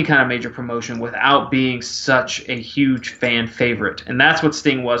or any kind of major promotion without being such a huge fan favorite. And that's what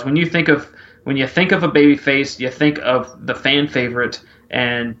Sting was. When you think of a baby face, you think of the fan favorite,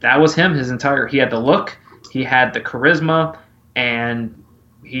 and that was him he had the look, he had the charisma, and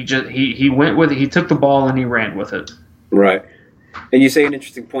he went with it. He took the ball and he ran with it. Right. And you say an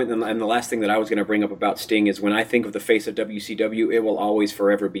interesting point, and the last thing that I was going to bring up about Sting is when I think of the face of WCW, it will always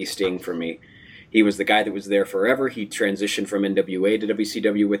forever be Sting for me. He was the guy that was there forever. He transitioned from NWA to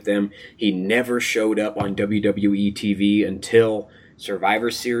WCW with them. He never showed up on WWE TV until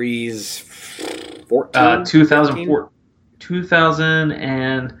Survivor Series 14? 2004. 2000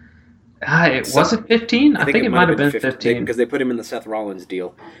 and... was it 15? I think it might have been 15. Because they put him in the Seth Rollins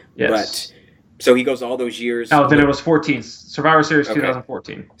deal. Yes. So he goes all those years. Oh, then it was 14. Survivor Series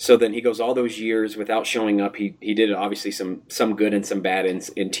 2014. So then he goes all those years without showing up. He did obviously some good and some bad in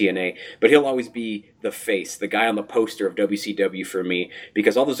TNA. But he'll always be the face, the guy on the poster of WCW for me.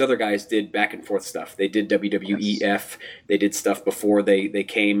 Because all those other guys did back and forth stuff. They did WWEF. Yes. They did stuff before they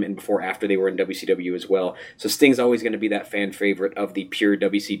came and after they were in WCW as well. So Sting's always going to be that fan favorite of the pure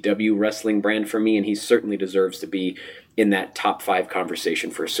WCW wrestling brand for me. And he certainly deserves to be in that top 5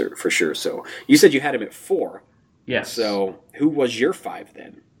 conversation for sure. So you said you had him at 4. Yes. So who was your 5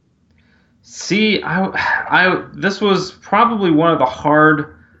 then? See, I this was probably one of the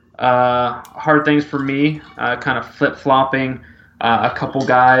hard things for me, kind of flip-flopping a couple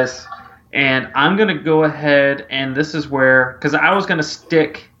guys. And I'm going to go ahead, and this is where, because I was going to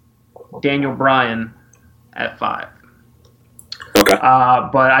stick Daniel Bryan at 5. Okay.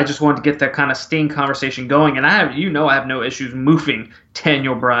 But I just wanted to get that kind of Sting conversation going, and I have no issues moving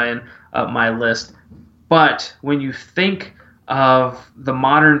Daniel Bryan up my list. But when you think of the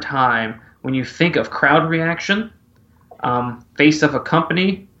modern time, when you think of crowd reaction, face of a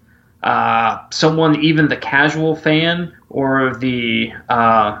company, someone even the casual fan or the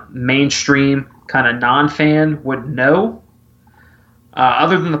mainstream kind of non-fan would know.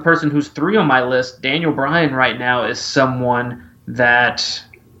 Other than the person who's 3 on my list, Daniel Bryan right now is someone that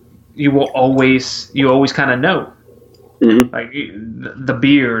you always kind of know. Mm-hmm. Like the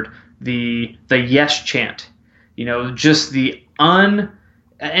beard, the yes chant, just and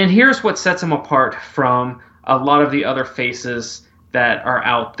here's what sets him apart from a lot of the other faces that are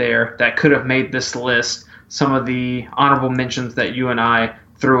out there that could have made this list. Some of the honorable mentions that you and I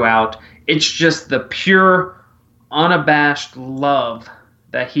threw out. It's just the pure, unabashed love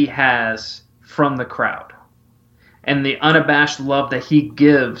that he has from the crowd. And the unabashed love that he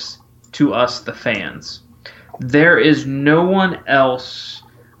gives to us, the fans. There is no one else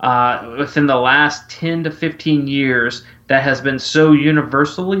within the last 10 to 15 years that has been so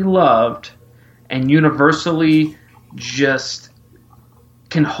universally loved and universally just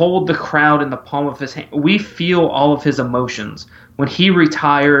can hold the crowd in the palm of his hand. We feel all of his emotions. When he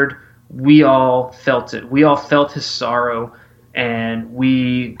retired, we all felt it. We all felt his sorrow, and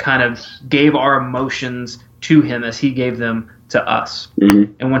we kind of gave our emotions to him as he gave them to us.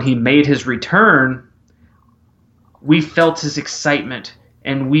 Mm-hmm. And when he made his return, we felt his excitement,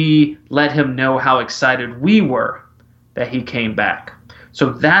 and we let him know how excited we were that he came back.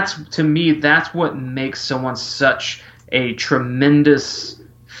 So to me, that's what makes someone such a tremendous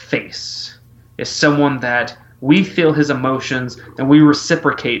face, is someone that we feel his emotions and we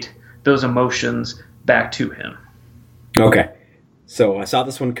reciprocate those emotions back to him. Okay. So I saw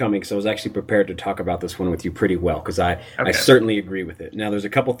this one coming, so I was actually prepared to talk about this one with you pretty well, because I certainly agree with it. Now, there's a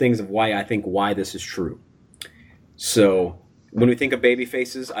couple things of why this is true. So when we think of baby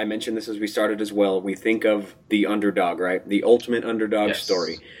faces, I mentioned this as we started as well, we think of the underdog, right? The ultimate underdog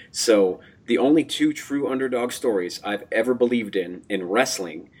story. So the only two true underdog stories I've ever believed in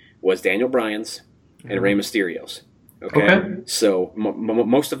wrestling was Daniel Bryan's and Rey Mysterio's. Okay. So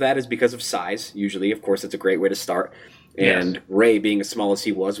most of that is because of size, usually. Of course, it's a great way to start. And Rey, being as small as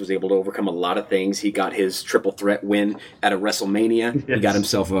he was able to overcome a lot of things. He got his triple threat win at a WrestleMania. He got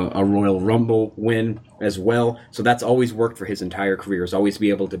himself a Royal Rumble win as well. So that's always worked for his entire career, is always be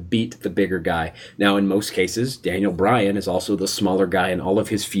able to beat the bigger guy. Now, in most cases, Daniel Bryan is also the smaller guy in all of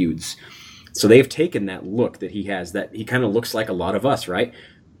his feuds. So they've taken that look that he has, that he kind of looks like a lot of us, right?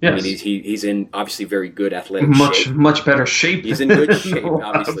 Yes. I mean, he's in obviously very good athletic shape. Much better shape. He's in good shape,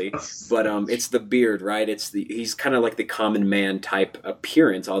 obviously. But it's the beard, right? He's kind of like the common man type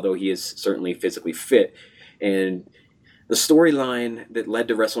appearance, although he is certainly physically fit. And the storyline that led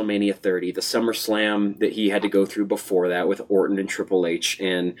to WrestleMania 30, the SummerSlam that he had to go through before that with Orton and Triple H,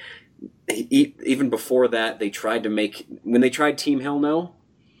 and even before that, when they tried Team Hell No,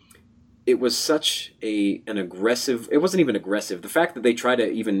 it was such an aggressive... It wasn't even aggressive. The fact that they try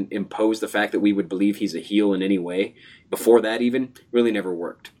to even impose the fact that we would believe he's a heel in any way, before that even, really never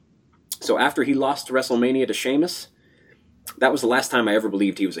worked. So after he lost to WrestleMania to Sheamus, that was the last time I ever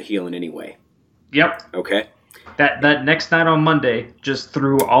believed he was a heel in any way. Yep. Okay? That next night on Monday just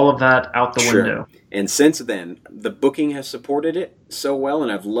threw all of that out the window. And since then, the booking has supported it so well,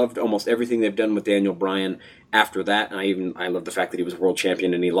 and I've loved almost everything they've done with Daniel Bryan after that. And I love the fact that he was world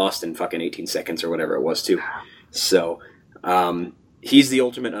champion and he lost in fucking 18 seconds or whatever it was, too. So, he's the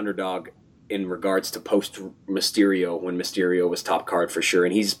ultimate underdog in regards to post-Mysterio, when Mysterio was top card for sure.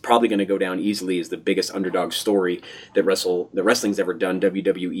 And he's probably going to go down easily as the biggest underdog story that wrestling's ever done,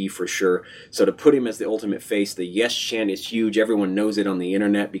 WWE for sure. So to put him as the ultimate face, the yes chant is huge. Everyone knows it on the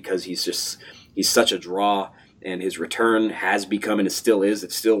internet because he's such a draw, and his return has become, and it still is,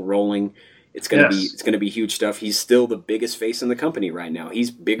 it's still rolling. It's going to be huge stuff. He's still the biggest face in the company right now.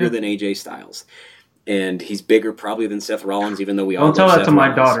 He's bigger than AJ Styles. And he's bigger probably than Seth Rollins, even though we all don't tell that to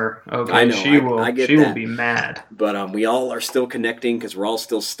my daughter. Okay, I know, she will be mad. But we all are still connecting because we're all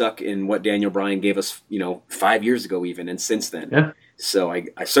still stuck in what Daniel Bryan gave us, 5 years ago even, and since then. Yeah. So I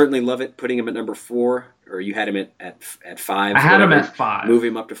certainly love it. Putting him at number 4, or you had him at 5. I had him at 5. Move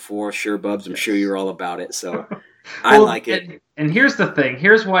him up to 4, sure, Bubs. I'm sure you're all about it. So I like it. And here's the thing.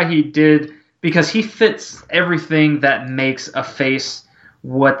 Here's why he did, because he fits everything that makes a face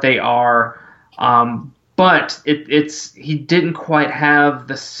what they are. But he didn't quite have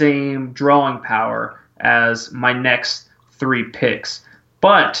the same drawing power as my next 3 picks.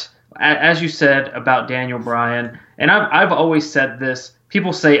 But as you said about Daniel Bryan, and I've always said this,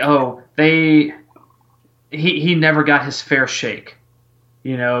 people say, he never got his fair shake.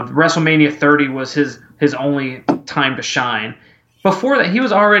 WrestleMania 30 was his only time to shine. Before that, he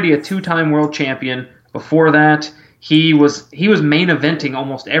was already a 2-time world champion. Before that, he was main eventing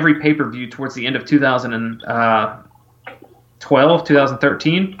almost every pay-per-view towards the end of 2012,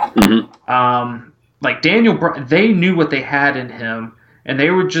 2013. Mm-hmm. Like Daniel Bryan, they knew what they had in him, and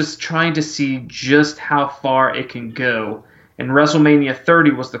they were just trying to see just how far it can go. And WrestleMania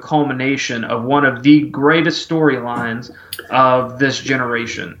 30 was the culmination of one of the greatest storylines of this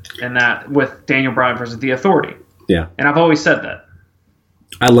generation, and that with Daniel Bryan versus The Authority. Yeah. And I've always said that.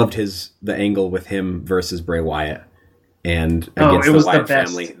 I loved the angle with him versus Bray Wyatt. And against the Wyatt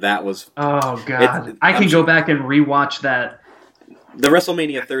family. That was... Oh, God. I can go back and rewatch that. The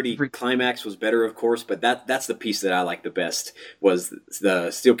WrestleMania 30 climax was better, of course, but that's the piece that I liked the best, was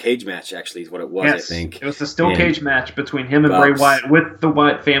the steel cage match, actually, is what it was, yes, I think. It was the steel cage match between him and Bray Wyatt, with the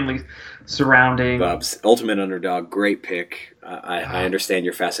Wyatt family surrounding. Bubs, ultimate underdog, great pick. I understand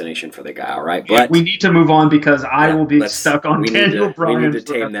your fascination for the guy, all right? But we need to move on because I will be stuck on Daniel Bryan. We need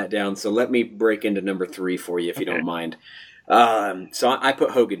to tame that down, so let me break into number 3 for you, if you don't mind. So I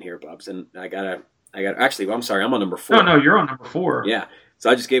put Hogan here, Bubs, and I got actually, I'm sorry, I'm on number 4. No, you're on number 4. Yeah. So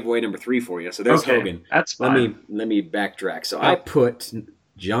I just gave away number 3 for you. So there's Hogan. That's fine. Let me backtrack. So I put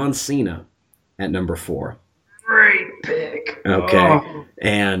John Cena at number 4. Great pick. Okay. Oh.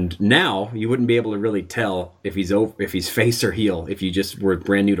 And now you wouldn't be able to really tell if he's face or heel if you just were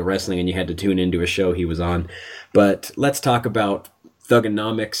brand new to wrestling and you had to tune into a show he was on. But let's talk about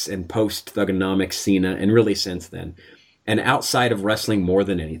Thugonomics and post Thugonomics Cena, and really since then. And outside of wrestling more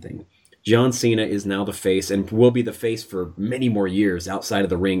than anything, John Cena is now the face and will be the face for many more years outside of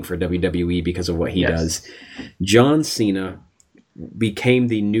the ring for WWE because of what he does. John Cena became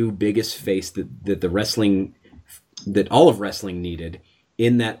the new biggest face that all of wrestling needed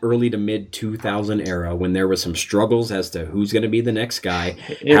in that early to mid 2000 era when there was some struggles as to who's going to be the next guy.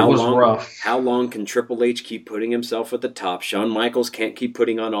 It was rough. How long can Triple H keep putting himself at the top? Shawn Michaels can't keep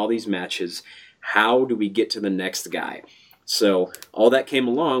putting on all these matches. How do we get to the next guy? So all that came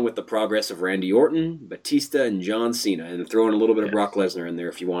along with the progress of Randy Orton, Batista, and John Cena, and throwing a little bit of Brock Lesnar in there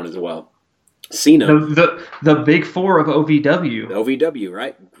if you want as well. Cena, the big four of OVW. The OVW,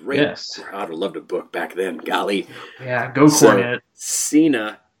 right? Great. Yes. I'd have loved a book back then. Golly. Yeah, go Cornette.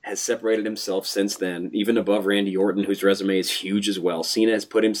 Cena has separated himself since then, even above Randy Orton, whose resume is huge as well. Cena has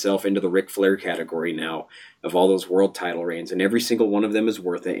put himself into the Ric Flair category now of all those world title reigns, and every single one of them is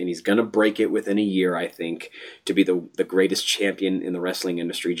worth it, and he's going to break it within a year, I think, to be the greatest champion in the wrestling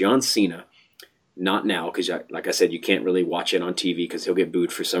industry. John Cena, not now, because like I said, you can't really watch it on TV because he'll get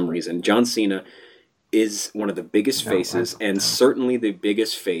booed for some reason. John Cena is one of the biggest faces, and certainly the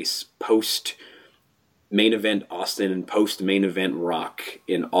biggest face post main event Austin and post main event Rock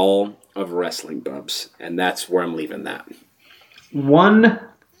in all of wrestling, Bubs, and that's where I'm leaving that.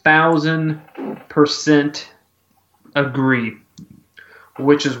 1000% agree,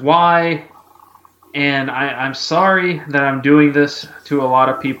 which is why, and I'm sorry that I'm doing this to a lot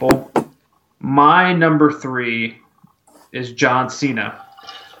of people, my number 3 is John Cena.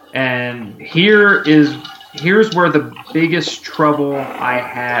 And here's where the biggest trouble I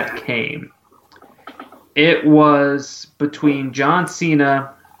had came. It was between John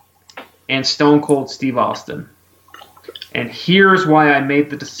Cena and Stone Cold Steve Austin. And here's why I made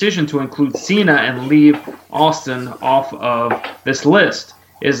the decision to include Cena and leave Austin off of this list,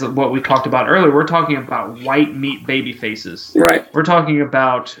 is what we talked about earlier. We're talking about white meat baby faces. Right. We're talking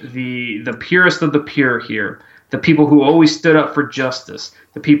about the purest of the pure here. The people who always stood up for justice.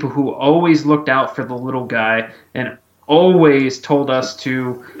 The people who always looked out for the little guy and always told us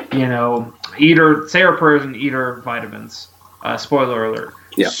to, say our prayers and eat our vitamins. Spoiler alert.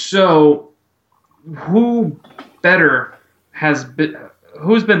 Yeah. So, who's been better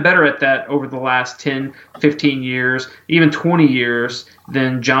at that over the last 10, 15 years, even 20 years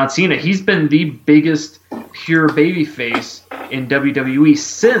than John Cena? He's been the biggest pure babyface in WWE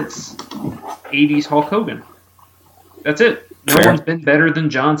since 80s Hulk Hogan. That's it. No one's been better than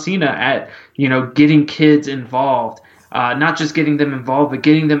John Cena at, getting kids involved. Not just getting them involved, but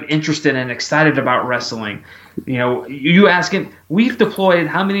getting them interested and excited about wrestling. You ask him, we've deployed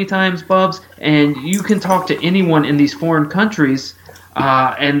how many times, Bubs? And you can talk to anyone in these foreign countries,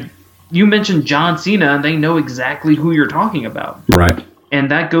 and you mention John Cena, and they know exactly who you're talking about. Right. And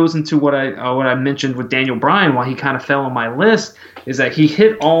that goes into what I mentioned with Daniel Bryan, why he kind of fell on my list, is that he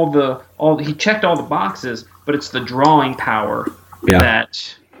hit he checked all the boxes, but it's the drawing power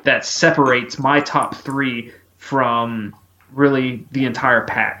that separates my top 3 from really the entire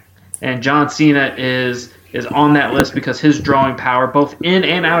pack. And John Cena is on that list because his drawing power, both in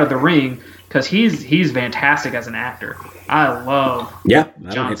and out of the ring, because he's fantastic as an actor. I love John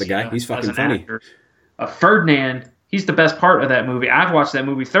Cena, the guy. He's fucking funny. Ferdinand, he's the best part of that movie. I've watched that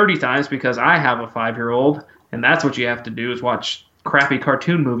movie 30 times because I have a 5-year-old, and that's what you have to do is watch crappy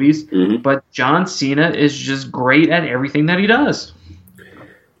cartoon movies. Mm-hmm. But John Cena is just great at everything that he does.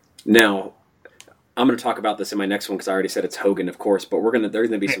 Now, I'm going to talk about this in my next one because I already said it's Hogan, of course, but there's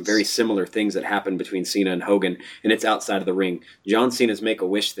going to be some very similar things that happen between Cena and Hogan, and it's outside of the ring. John Cena's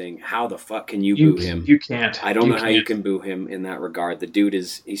Make-A-Wish thing, how the fuck can you boo him? You can't. I don't know how you can boo him in that regard. The dude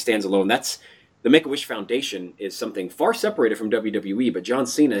he stands alone. That's the Make-A-Wish Foundation is something far separated from WWE, but John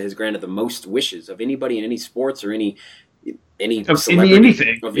Cena has granted the most wishes of anybody in any sports or any celebrity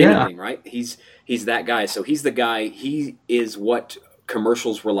anything, right? He's that guy. So he's the guy. He is what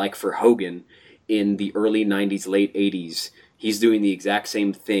commercials were like for Hogan in the early 90s, late 80s. He's doing the exact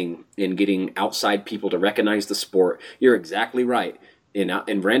same thing in getting outside people to recognize the sport. You're exactly right.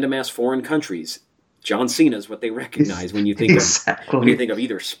 In random-ass foreign countries, John Cena is what they recognize when you think of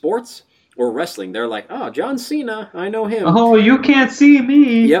either sports or wrestling. They're like, oh, John Cena, I know him. Oh, you can't see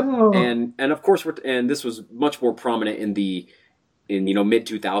me. Yep. Oh. And of course, this was much more prominent in mid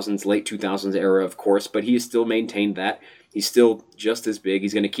 2000s, late 2000s era, of course. But he has still maintained that. He's still just as big.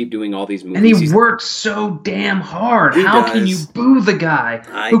 He's going to keep doing all these movies. And he works so damn hard. How can you boo the guy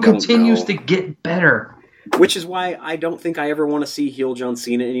who continues to get better? Which is why I don't think I ever want to see heel John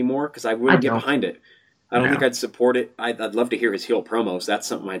Cena anymore, because I wouldn't get behind it. I don't think I'd support it. I'd love to hear his heel promos. That's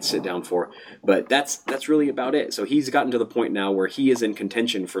something I'd sit down for. But that's really about it. So he's gotten to the point now where he is in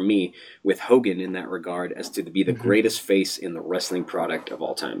contention for me with Hogan in that regard as to be the greatest face in the wrestling product of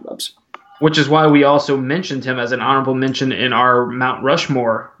all time, Bubs. which is why we also mentioned him as an honorable mention in our Mount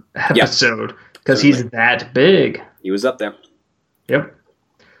Rushmore episode, because he's that big. He was up there. Yep.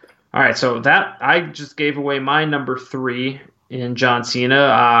 All right, so that I just gave away my number 3 in John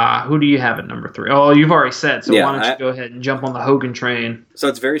Cena. Who do you have at number 3? Oh, you've already said, so why don't you go ahead and jump on the Hogan train? So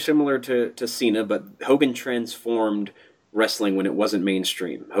it's very similar to Cena, but Hogan transformed wrestling when it wasn't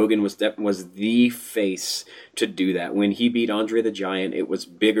mainstream. Hogan was the face to do that. When he beat Andre the Giant, it was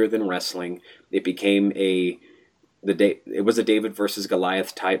bigger than wrestling. It became it was a David versus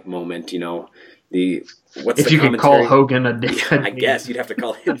Goliath type moment, you know. If you could call Hogan a David. I guess you'd have to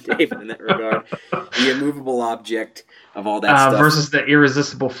call him David in that regard. The immovable object of all that stuff. Versus the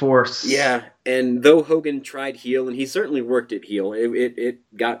irresistible force. Yeah, and though Hogan tried heel, and he certainly worked at heel,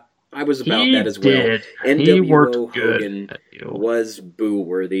 I was about that as well. He worked Hogan was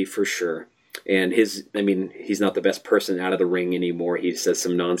boo-worthy for sure. And he's not the best person out of the ring anymore. He says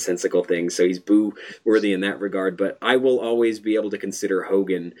some nonsensical things, so he's boo-worthy in that regard. But I will always be able to consider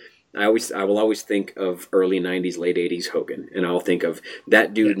Hogan. I will always think of early 90s, late 80s Hogan. And I'll think of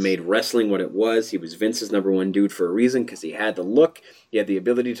that dude made wrestling what it was. He was Vince's number one dude for a reason, because he had the look. He had the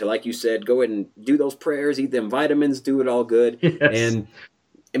ability to, like you said, go ahead and do those prayers, eat them vitamins, do it all good. Yes. And,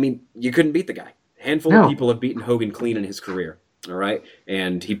 I mean, you couldn't beat the guy. A handful of people have beaten Hogan clean in his career. All right?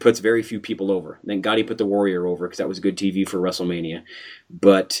 And he puts very few people over. Thank God he put the Warrior over, because that was good TV for WrestleMania.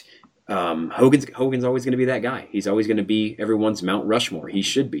 But Hogan's always going to be that guy. He's always going to be everyone's Mount Rushmore. He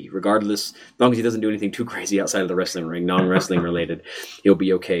should be, regardless. As long as he doesn't do anything too crazy outside of the wrestling ring, non-wrestling related, he'll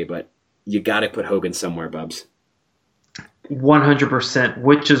be okay. But you got to put Hogan somewhere, Bubs. 100%,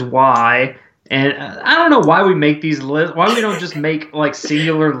 which is why, and I don't know why we make these lists. Why we don't just make like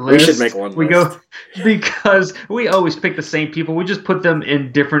singular lists? We should make one list. Because we always pick the same people. We just put them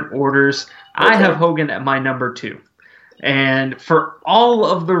in different orders. Okay. I have Hogan at my number 2. And for all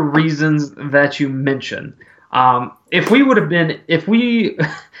of the reasons that you mentioned, if we in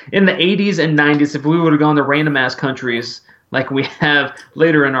the 80s and 90s, if we would have gone to random ass countries like we have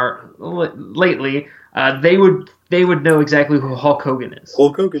lately, they would know exactly who Hulk Hogan is.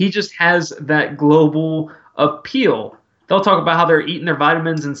 Hulk Hogan. He just has that global appeal. They'll talk about how they're eating their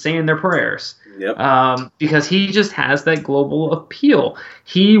vitamins and saying their prayers. Yep. Because he just has that global appeal.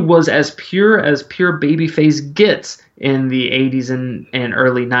 He was as pure babyface gets in the 80s and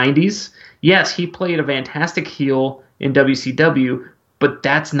early 90s. Yes, he played a fantastic heel in WCW, but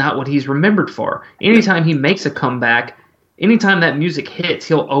that's not what he's remembered for. Anytime he makes a comeback, anytime that music hits,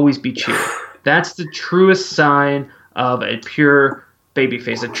 he'll always be cheered. That's the truest sign of a pure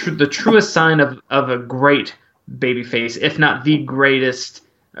babyface, the truest sign of a great babyface, if not the greatest,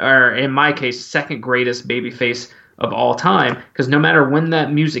 or in my case, second greatest babyface of all time. Because no matter when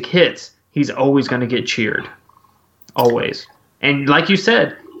that music hits, he's always going to get cheered. Always. And like you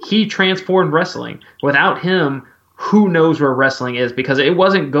said, he transformed wrestling. Without him, who knows where wrestling is? Because it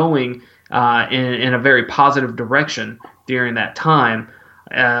wasn't going in a very positive direction during that time.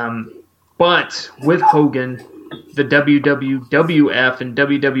 But with Hogan, the WWF and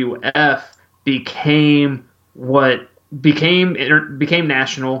WWF became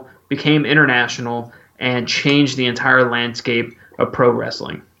national, became international, and changed the entire landscape of pro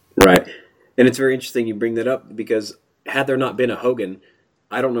wrestling. Right. And it's very interesting you bring that up, because had there not been a Hogan,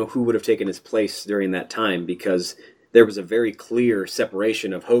 I don't know who would have taken his place during that time, because there was a very clear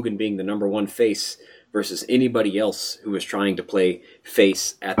separation of Hogan being the number one face versus anybody else who was trying to play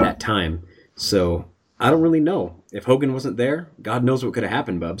face at that time. So I don't really know. If Hogan wasn't there, God knows what could have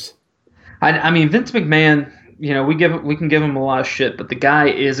happened, Bubs. I mean, Vince McMahon, you know, we can give him a lot of shit, but the guy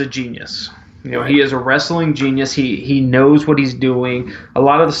is a genius. You know, right. He is a wrestling genius. He knows what he's doing. A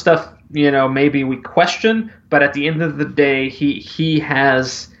lot of the stuff, you know, maybe we question, but at the end of the day, he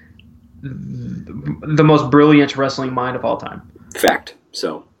has the most brilliant wrestling mind of all time. Fact.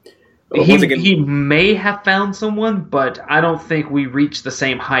 So he may have found someone, but I don't think we reached the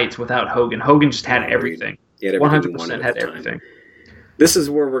same heights without Hogan. Hogan just had everything. He had everything 100% had everything. This is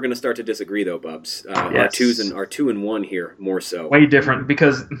where we're going to start to disagree, though, Bubs. Yes. Our 2 and 1 here, more so. Way different,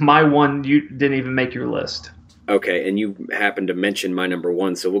 because my 1, you didn't even make your list. Okay, and you happened to mention my number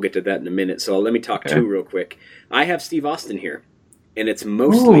 1, so we'll get to that in a minute. So let me talk 2 real quick. I have Steve Austin here, and it's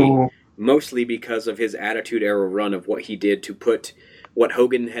mostly because of his Attitude Era run of what he did to put what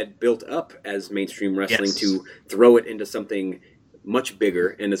Hogan had built up as mainstream wrestling to throw it into something much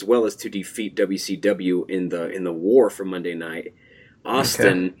bigger, and as well as to defeat WCW in the war for Monday Night.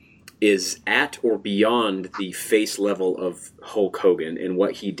 Austin is at or beyond the face level of Hulk Hogan and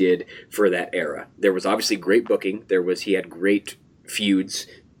what he did for that era. There was obviously great booking. He had great feuds.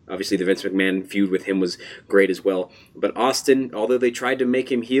 Obviously, the Vince McMahon feud with him was great as well. But Austin, although they tried to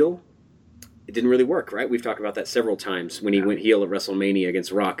make him heel, it didn't really work, right? We've talked about that several times when he went heel at WrestleMania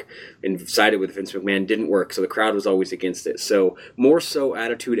against Rock and sided with Vince McMahon. Didn't work, so the crowd was always against it. So more so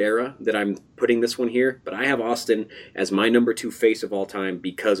Attitude Era that I'm putting this one here, but I have Austin as my number 2 face of all time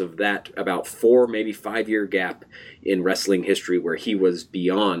because of that about 4, maybe 5 year gap in wrestling history where he was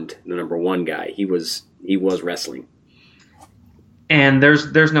beyond the number 1 guy. He was wrestling. And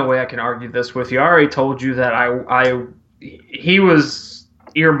there's no way I can argue this with you. I already told you that he was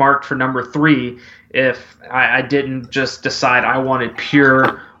earmarked for number 3 if I didn't just decide I wanted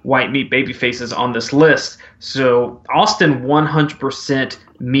pure white meat baby faces on this list. So Austin 100%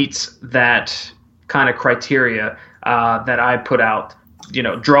 meets that kind of criteria that I put out.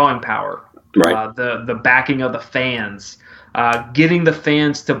 Drawing power, right? The backing of the fans, getting the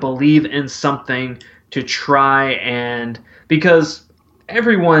fans to believe in something, to try and, because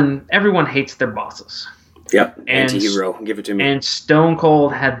everyone hates their bosses. Yep, anti-hero. Give it to me. And Stone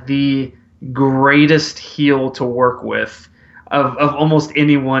Cold had the greatest heel to work with of almost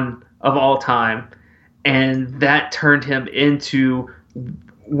anyone of all time, and that turned him into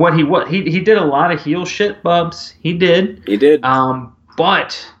what he was. He did a lot of heel shit, Bubs. He did.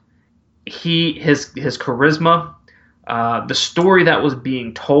 But his charisma, the story that was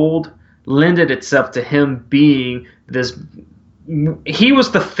being told, lended itself to him being this. He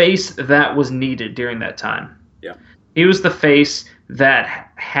was the face that was needed during that time. Yeah. He was the face that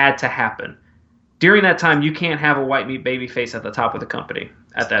had to happen. During that time, you can't have a white meat baby face at the top of the company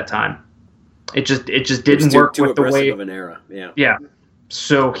at that time. It just didn't work with the way of an era. Yeah. Yeah.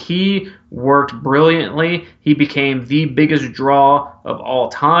 So he worked brilliantly. He became the biggest draw of all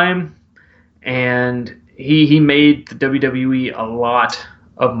time, and he made the WWE a lot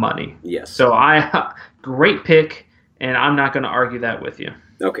of money. Yes. So great pick. And I'm not going to argue that with you.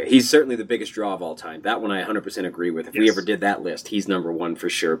 Okay, he's certainly the biggest draw of all time. That one I 100% agree with. If we ever did that list, he's number 1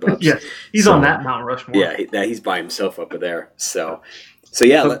 for sure, Bubs. Yeah, he's on that Mount Rushmore. Yeah, he's by himself up there. So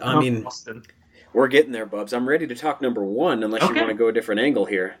yeah, I mean, Austin. We're getting there, Bubs. I'm ready to talk number 1, unless you want to go a different angle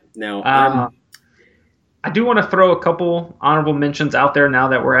here. Now, I do want to throw a couple honorable mentions out there now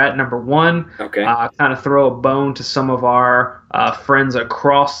that we're at number 1. Okay. Kind of throw a bone to some of our friends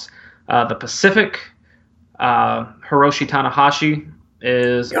across the Pacific. Hiroshi Tanahashi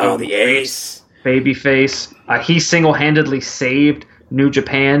is the ace babyface. He single-handedly saved New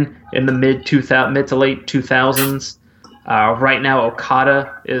Japan in the mid to late 2000s. Right now,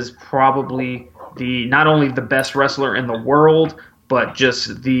 Okada is probably not only the best wrestler in the world, but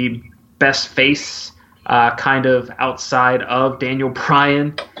just the best face, kind of outside of Daniel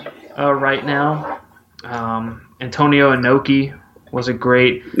Bryan right now. Antonio Inoki was a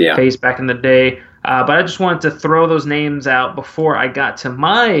great face back in the day. But I just wanted to throw those names out before I got to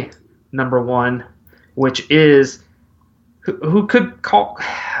my number 1, which is who could call.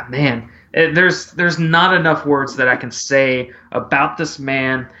 Man, there's not enough words that I can say about this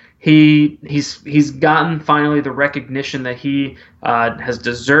man. He's gotten finally the recognition that he has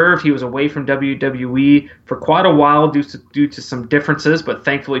deserved. He was away from WWE for quite a while due to some differences, but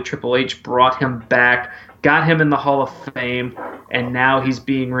thankfully Triple H brought him back, got him in the Hall of Fame, and now he's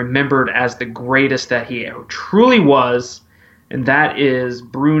being remembered as the greatest that he truly was, and that is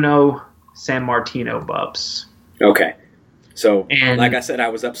Bruno Sammartino, Bubs. Okay. So, like I said, I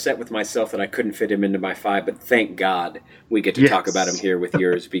was upset with myself that I couldn't fit him into my 5, but thank God we get to talk about him here with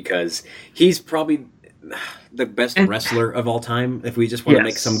yours, because he's probably the best wrestler of all time, if we just want to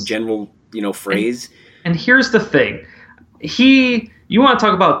make some general, phrase. And here's the thing. You want to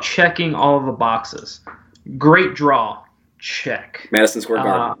talk about checking all of the boxes. Great draw. Check. Madison Square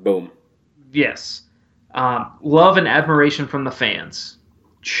Garden. Boom. Yes. Love and admiration from the fans.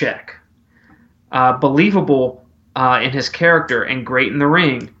 Check. Believable in his character and great in the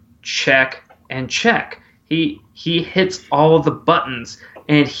ring. Check and check. He hits all of the buttons,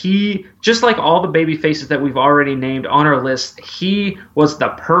 and he, just like all the baby faces that we've already named on our list, he was the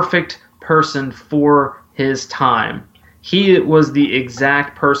perfect person for his time. He was the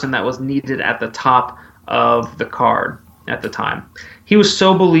exact person that was needed at the top of the card at the time. He was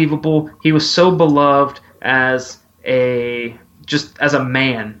so believable. He was so beloved as a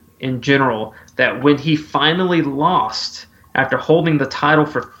man in general, that when he finally lost, after holding the title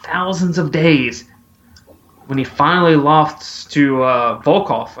for thousands of days, when he finally lost to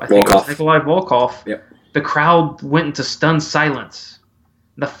Volkov, I think it was Nikolai Volkov, the crowd went into stunned silence.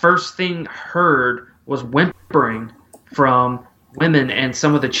 The first thing heard was whimpering from women, and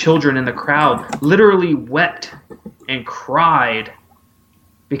some of the children in the crowd literally wept and cried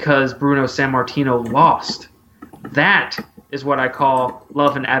because Bruno Sammartino lost. That is what I call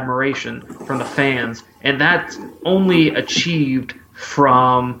love and admiration from the fans, and that's only achieved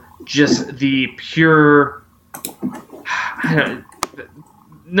from just the pure.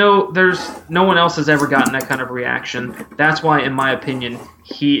 There's no one else has ever gotten that kind of reaction. That's why, in my opinion,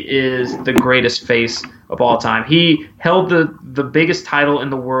 he is the greatest face of all time. He held the biggest title in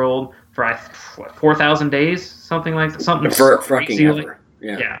the world for 4,000 days, something like that. Something fucking ever.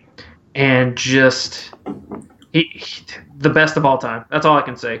 Yeah. And just he the best of all time. That's all I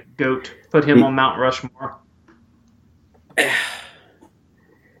can say. GOAT. Put him on Mount Rushmore. You're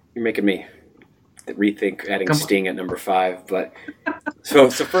making me rethink adding Sting at number 5, but so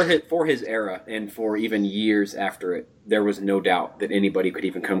for his era and for even years after it, there was no doubt that anybody could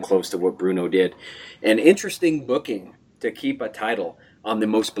even come close to what Bruno did. An interesting booking to keep a title on the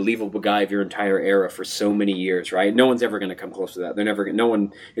most believable guy of your entire era for so many years, right? No one's ever going to come close to that. No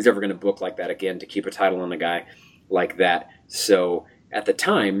one is ever going to book like that again, to keep a title on a guy like that. So at the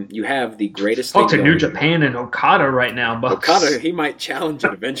time, you have the greatest thing to New Japan and Okada right now. But Okada, he might challenge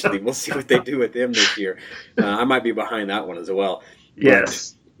it eventually. We'll see what they do with him this year. I might be behind that one as well.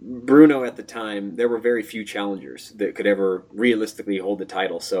 Yes. But Bruno at the time, there were very few challengers that could ever realistically hold the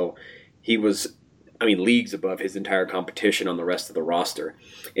title. So he was, leagues above his entire competition on the rest of the roster.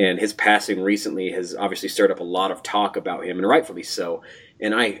 And his passing recently has obviously stirred up a lot of talk about him, and rightfully so.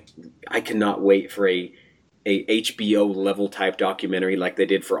 And I cannot wait for a HBO level type documentary like they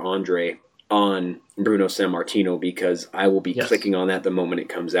did for Andre on Bruno Sammartino, because I will be clicking on that the moment it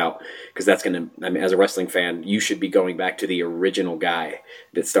comes out, because that's going to, as a wrestling fan, you should be going back to the original guy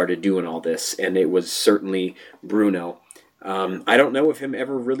that started doing all this, and it was certainly Bruno. I don't know of him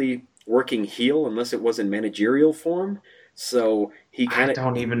ever really working heel unless it was in managerial form, so he kind of... I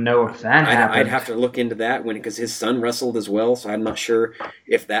don't even know if that happened. I'd have to look into that because his son wrestled as well, so I'm not sure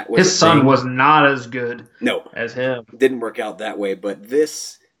if that was his son was not as good as him. Didn't work out that way, but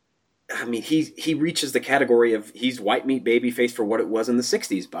this... he reaches the category of he's white meat babyface for what it was in the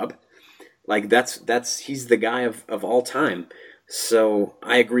 60s, bub. Like, he's the guy of all time. So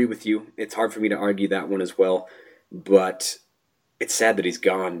I agree with you. It's hard for me to argue that one as well, but it's sad that he's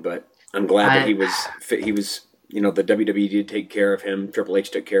gone, but I'm glad that he was, the WWE did take care of him. Triple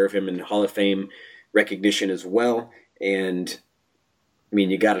H took care of him in Hall of Fame recognition as well. And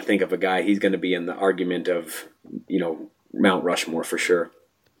you got to think of a guy, he's going to be in the argument of, Mount Rushmore for sure.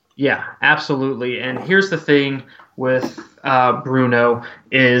 Yeah, absolutely. And here's the thing with Bruno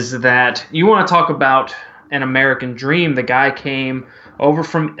is that you want to talk about an American dream. The guy came over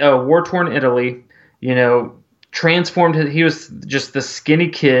from war-torn Italy, transformed. He was just the skinny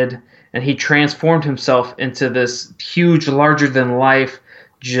kid, and he transformed himself into this huge, larger-than-life,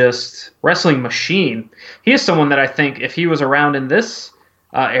 just wrestling machine. He is someone that I think if he was around in this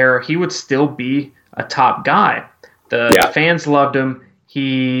era, he would still be a top guy. The fans loved him.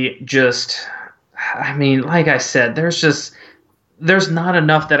 He just, like I said, there's not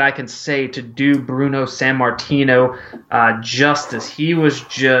enough that I can say to do Bruno Sammartino justice. He was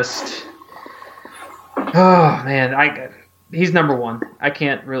just, he's number one. I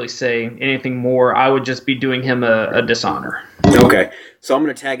can't really say anything more. I would just be doing him a dishonor. Okay, so I'm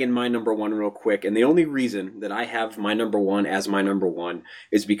going to tag in my number one real quick, and the only reason that I have my number one as my number one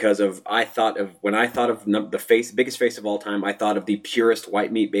is because when I thought of the biggest face of all time, I thought of the purest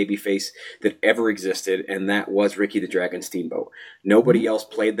white meat baby face that ever existed, and that was Ricky the Dragon Steamboat. Nobody else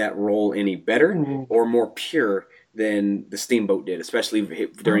played that role any better or more pure than the Steamboat did, especially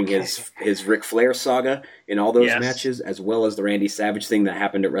during his Ric Flair saga in all those matches, as well as the Randy Savage thing that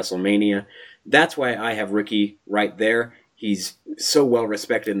happened at WrestleMania. That's why I have Ricky right there. He's so well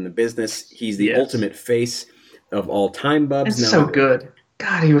respected in the business. He's the ultimate face of all time, Bubs. It's so good.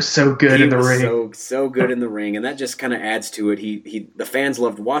 God, he was so good in the ring. So good in the ring, and that just kind of adds to it. The fans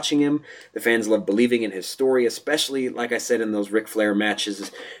loved watching him. The fans loved believing in his story, especially, like I said, in those Ric Flair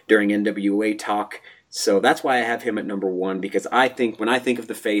matches during NWA Talk. So that's why I have him at number one, because I think when I think of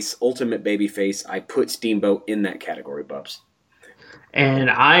the face, ultimate baby face, I put Steamboat in that category, Bubs. And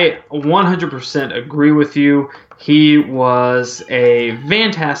I 100% agree with you. He was a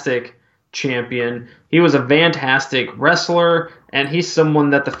fantastic champion. He was a fantastic wrestler, and he's someone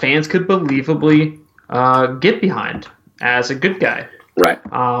that the fans could believably get behind as a good guy. Right.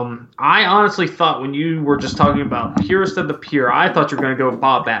 I honestly thought when you were just talking about purest of the pure, I thought you were going to go with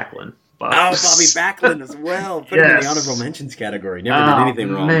Bob Backlund. Bobby Backlund as well. Put him in the honorable mentions category. Never did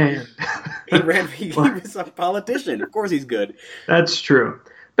anything wrong. Man. He was a politician. Of course he's good. That's true.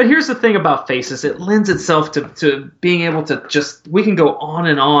 But here's the thing about faces. It lends itself to being able to we can go on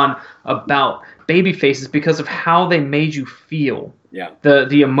and on about baby faces because of how they made you feel. Yeah.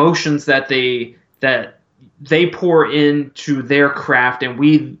 The emotions that they pour into their craft, and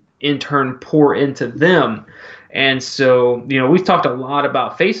we in turn pour into them. And so, we've talked a lot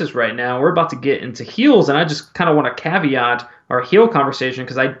about faces right now. We're about to get into heels, and I just kind of want to caveat our heel conversation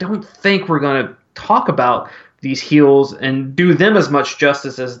because I don't think we're going to talk about these heels and do them as much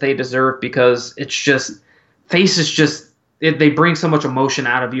justice as they deserve because it's just faces they bring so much emotion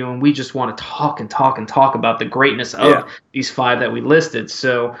out of you, and we just want to talk and talk and talk about the greatness of these 5 that we listed.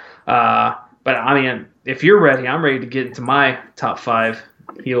 So, but I mean, if you're ready, I'm ready to get into my top 5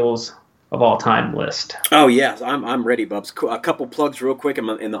 heels of all time list. Oh yes, I'm ready, Bubs. A couple plugs real quick in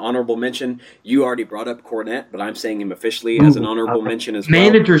the honorable mention. You already brought up Cornette, but I'm saying him officially as an honorable mention as well.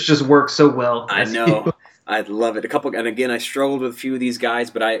 Managers just work so well. I know. I love it. And again, I struggled with a few of these guys,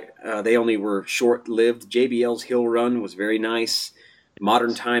 but they only were short-lived. JBL's heel run was very nice.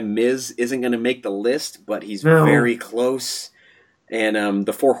 Modern time Miz isn't going to make the list, but he's very close. And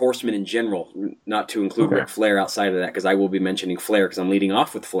the 4 Horsemen in general, not to include Ric Flair outside of that, because I will be mentioning Flair because I'm leading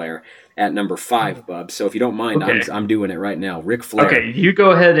off with Flair at number 5, Bub. So if you don't mind, I'm doing it right now. Ric Flair. Okay, you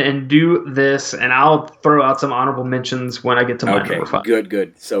go ahead and do this, and I'll throw out some honorable mentions when I get to my number 5.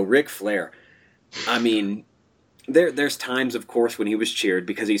 Good. So Ric Flair. I mean, there's times, of course, when he was cheered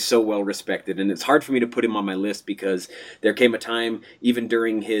because he's so well respected, and it's hard for me to put him on my list because there came a time, even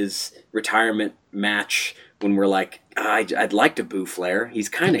during his retirement match, when we're like, I'd like to boo Flair. He's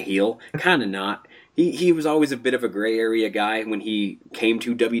kind of heel, kind of not. He was always a bit of a gray area guy when he came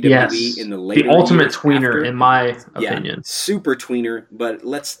to WWE in the later years. The ultimate tweener, after. In my opinion. Super tweener. But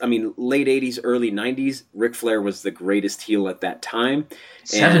late 80s, early 90s, Ric Flair was the greatest heel at that time.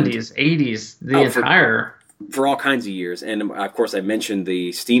 70s, 80s, the entire... For all kinds of years. And, of course, I mentioned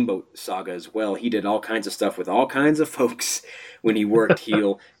the Steamboat saga as well. He did all kinds of stuff with all kinds of folks when he worked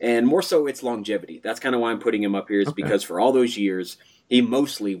heel. And more so, it's longevity. That's kind of why I'm putting him up here is because for all those years, he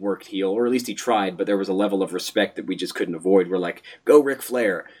mostly worked heel, or at least he tried, but there was a level of respect that we just couldn't avoid. We're like, go Ric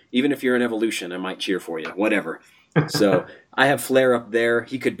Flair. Even if you're in Evolution, I might cheer for you. Whatever. So I have Flair up there.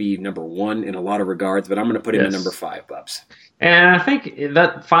 He could be number 1 in a lot of regards, but I'm going to put him at number 5, Bubs. And I think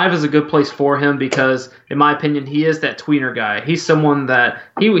that 5 is a good place for him because, in my opinion, he is that tweener guy. He's someone that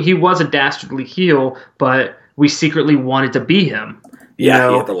he was a dastardly heel, but we secretly wanted to be him. He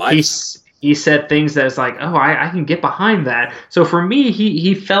had the life. He said things that's like, oh, I can get behind that. So for me,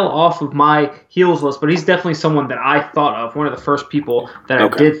 he fell off of my heels list, but he's definitely someone that I thought of, one of the first people that I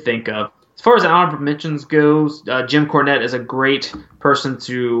did think of. As far as honorable mentions goes, Jim Cornette is a great person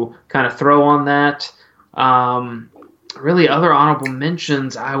to kind of throw on that. Really, other honorable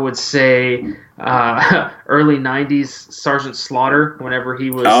mentions, I would say early 90s Sergeant Slaughter, whenever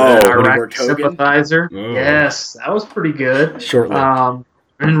he was an Iraq sympathizer. Oh. Yes, that was pretty good. Short-lived.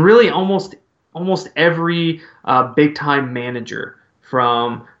 And really almost every big-time manager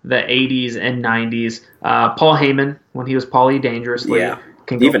from the 80s and 90s. Paul Heyman, when he was Paulie Dangerously,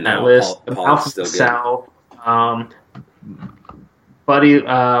 can go on that list. Paul is still Sal, Buddy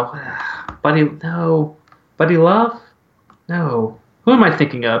Love? No. Who am I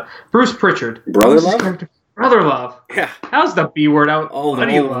thinking of? Bruce Pritchard. Brother Love? Brother Love. Yeah. How's the B word out? Oh,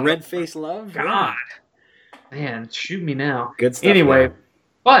 the old red-faced love? God. Man, shoot me now. Good stuff. Anyway, man.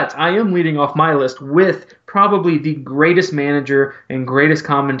 But I am leading off my list with probably the greatest manager and greatest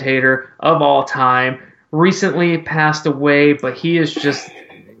commentator of all time. Recently passed away, but he is just...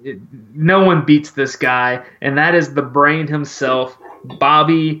 No one beats this guy, and that is the brain himself,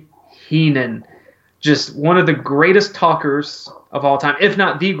 Bobby Heenan. Just one of the greatest talkers of all time, if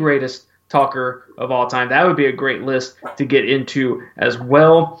not the greatest talker of all time. That would be a great list to get into as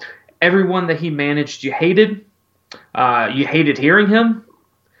well. Everyone that he managed, you hated. You hated hearing him.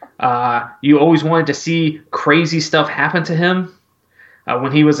 You always wanted to see crazy stuff happen to him.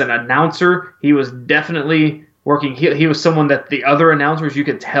 When he was an announcer, he was definitely working. He was someone that the other announcers you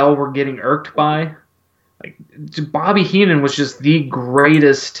could tell were getting irked by. Like Bobby Heenan was just the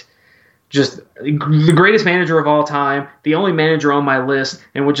greatest manager of all time, the only manager on my list,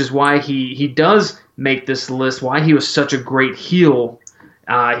 and which is why he does make this list, why he was such a great heel.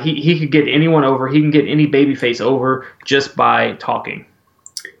 He could get anyone over. He can get any babyface over just by talking.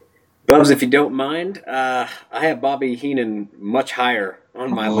 Bubs, if you don't mind, I have Bobby Heenan much higher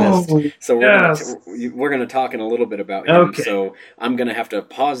on my list. So we're going to talk in a little bit about him. Okay. So I'm going to have to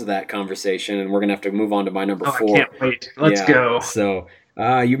pause that conversation, and we're going to have to move on to my number 4. I can't wait. Let's go. So...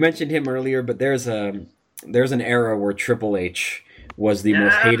 you mentioned him earlier, but there's an era where Triple H was the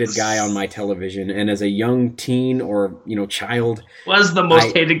most hated guy on my television, and as a young teen or child, was the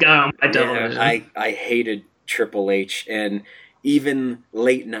most hated guy on my television. I hated Triple H, and even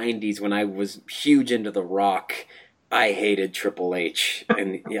late 90s when I was huge into The Rock, I hated Triple H,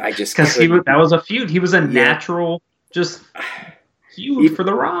 and I just because that was a feud. He was a natural, just Huge for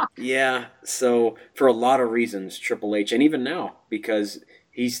The Rock. Yeah, so for a lot of reasons, Triple H, and even now, because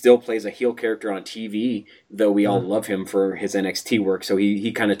he still plays a heel character on TV, though we all love him for his NXT work. So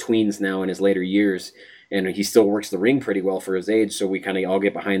he kind of tweens now in his later years, and he still works the ring pretty well for his age. So we kind of all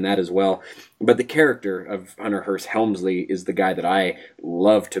get behind that as well. But the character of Hunter Hearst Helmsley is the guy that I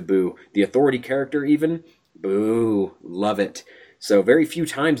love to boo. The Authority character, even, boo, love it. So very few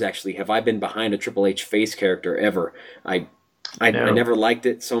times actually have I been behind a Triple H face character ever. I never liked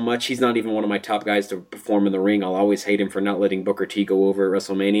it so much. He's not even one of my top guys to perform in the ring. I'll always hate him for not letting Booker T go over at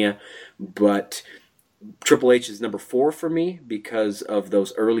WrestleMania. But Triple H is number 4 for me because of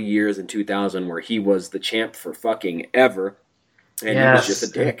those early years in 2000 where he was the champ for fucking ever. And he was just a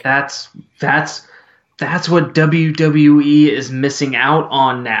dick. That's what WWE is missing out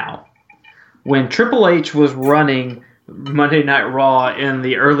on now. When Triple H was running Monday Night Raw in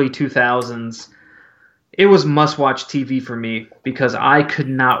the early 2000s, it was must-watch TV for me because I could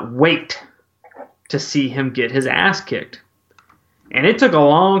not wait to see him get his ass kicked. And it took a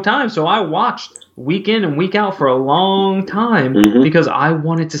long time, so I watched week in and week out for a long time because I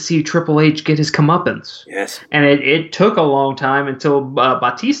wanted to see Triple H get his comeuppance. Yes. And it took a long time until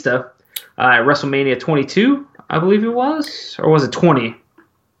Batista at WrestleMania 22, I believe it was, or was it 20?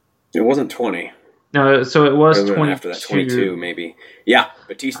 It wasn't 20. No, so it was 22. After that, 22 maybe. Yeah,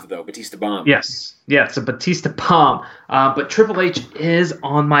 Batista though. Batista bomb. Yes, it's a Batista bomb. But Triple H is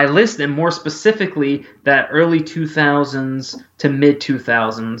on my list, and more specifically, that early 2000s to mid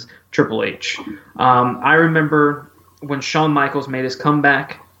 2000s Triple H. I remember when Shawn Michaels made his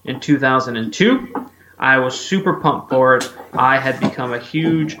comeback in 2002. I was super pumped for it. I had become a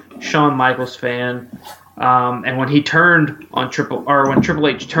huge Shawn Michaels fan, and when he turned on when Triple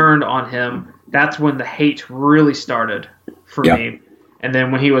H turned on him, that's when the hate really started for me. And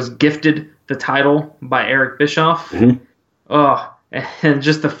then when he was gifted the title by Eric Bischoff, and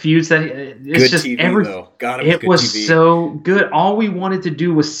just the feuds that it's good just TV, everything. It was TV. So good. All we wanted to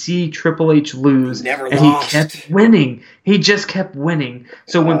do was see Triple H lose, Never and lost. he kept winning. He just kept winning.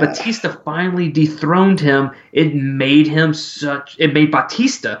 So when Batista finally dethroned him, it made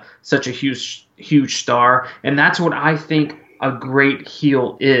Batista such a huge star, and that's what I think a great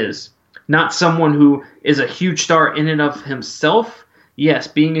heel is. Not someone who is a huge star in and of himself. Yes,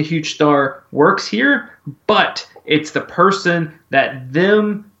 being a huge star works here, but it's the person that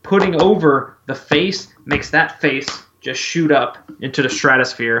them putting over the face makes that face just shoot up into the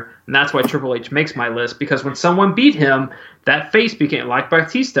stratosphere. And that's why Triple H makes my list, because when someone beat him, that face became, like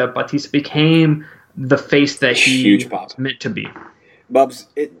Batista became the face that he was meant to be. Bubs,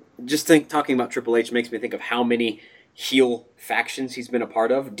 talking about Triple H makes me think of how many heel factions he's been a part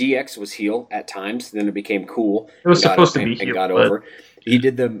of. DX was heel at times, then it became cool. It was supposed to be heel, and got over. He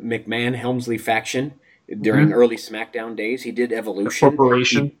did the McMahon Helmsley faction during early SmackDown days. He did Evolution. The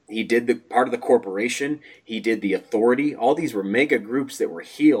Corporation. He did the part of the Corporation. He did the Authority. All these were mega groups that were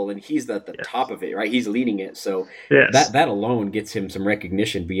heel, and he's at the top of it, right? He's leading it. So that alone gets him some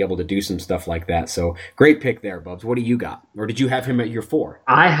recognition, be able to do some stuff like that. So great pick there, Bubs. What do you got? Or did you have him at your 4?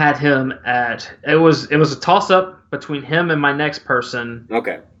 I had him at it was a toss-up between him and my next person.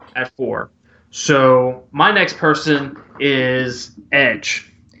 Okay. At 4. So my next person is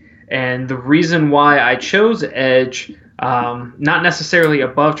Edge. And the reason why I chose Edge, not necessarily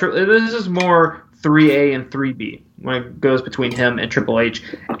above Triple H, this is more 3A and 3B when it goes between him and Triple H.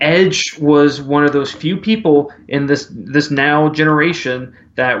 Edge was one of those few people in this now generation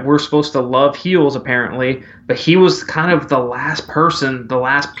that we're supposed to love heels, apparently, but he was kind of the last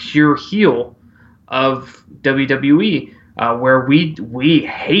pure heel of WWE, where we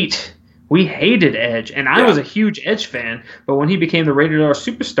hated Edge, and I was a huge Edge fan. But when he became the Rated R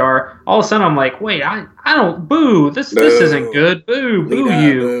Superstar, all of a sudden I'm like, wait, I don't boo. This isn't good. Boo you.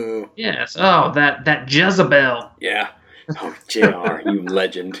 Boo. Yes. Oh, that Jezebel. Yeah. Oh, JR, you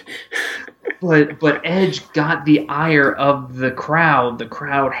legend. But Edge got the ire of the crowd. The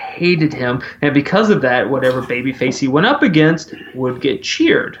crowd hated him, and because of that, whatever babyface he went up against would get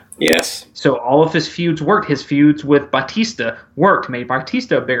cheered. Yes. So all of his feuds worked. His feuds with Batista worked, made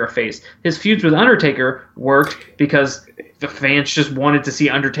Batista a bigger face. His feuds with Undertaker worked because the fans just wanted to see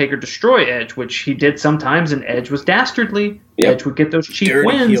Undertaker destroy Edge, which he did sometimes, and Edge was dastardly. Yep. Edge would get those cheap dirty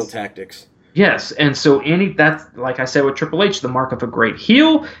wins. Heel tactics. Yes, and so that's like I said with Triple H, the mark of a great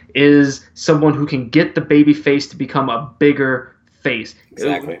heel is someone who can get the baby face to become a bigger face.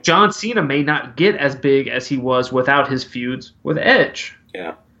 Exactly. John Cena may not get as big as he was without his feuds with Edge.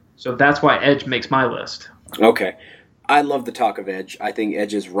 Yeah. So that's why Edge makes my list. Okay. I love the talk of Edge. I think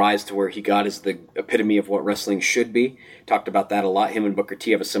Edge's rise to where he got is the epitome of what wrestling should be. Talked about that a lot. Him and Booker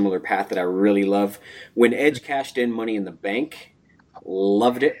T have a similar path that I really love. When Edge cashed in Money in the Bank,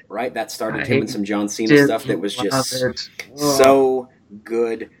 Loved it, right? That started him and some John Cena did stuff that was just love it. so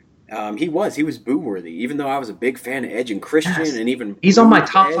good. He was boo worthy, even though I was a big fan of Edge and Christian, Yes. and even He's on my booed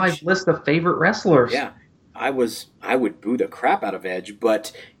top Edge. 5 list of favorite wrestlers. Yeah, I would boo the crap out of Edge,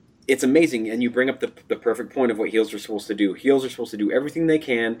 but it's amazing. And you bring up the perfect point of what heels are supposed to do. Heels are supposed to do everything they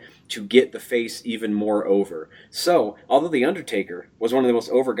can to get the face even more over. So, although The Undertaker was one of the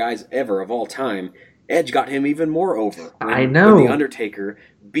most over guys ever of all time, Edge got him even more over. I know. When The Undertaker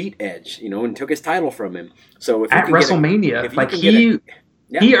beat Edge, and took his title from him. So if At you can WrestleMania,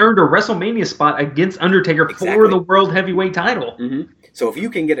 get he earned a WrestleMania spot against Undertaker for the World Heavyweight title. Mm-hmm. So if you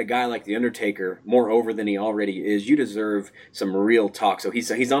can get a guy like The Undertaker more over than he already is, you deserve some real talk. So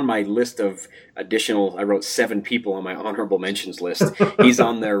he's on my list of additional. I wrote 7 people on my honorable mentions list. He's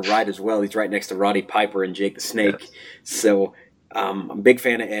on there right as well. He's right next to Roddy Piper and Jake the Snake. Yes. So I'm a big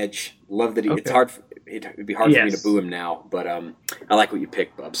fan of Edge. Love that it's hard. It'd be hard for me to boo him now, but I like what you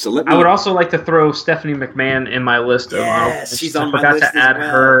picked, Bub. So I would also like to throw Stephanie McMahon in my list. Yes, she's on my list. I forgot to add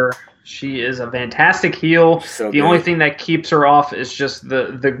her. She is a fantastic heel. The only thing that keeps her off is just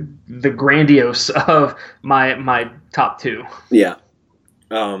the grandiose of my top 2. Yeah.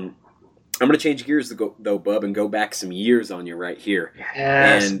 I'm going to change gears though, Bub, and go back some years on you right here.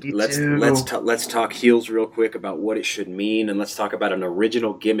 Yes, and let's talk heels real quick about what it should mean, and let's talk about an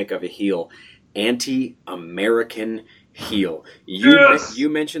original gimmick of a heel. Anti-American heel. You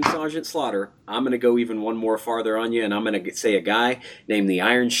mentioned Sergeant Slaughter. I'm going to go even one more farther on you, and I'm going to say a guy named the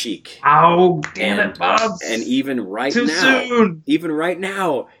Iron Sheik. Oh, damn it, Bob. And even right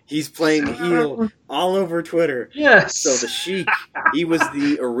now, he's playing heel all over Twitter. Yes. So the Sheik, he was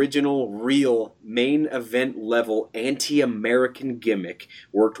the original, real, main event level anti-American gimmick.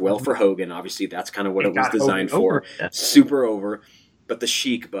 Worked well for Hogan. Obviously, that's kind of what it was designed for. Super over. But the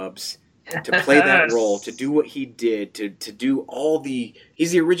Sheik, Bubs, to play that role, to do what he did, to do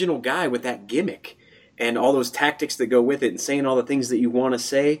he's the original guy with that gimmick and all those tactics that go with it and saying all the things that you want to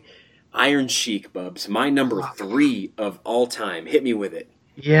say. Iron Sheik, Bubs, my number 3 of all time. Hit me with it.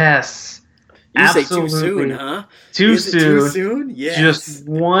 Yes. You absolutely. Say too soon, huh? Too soon? Yes. Just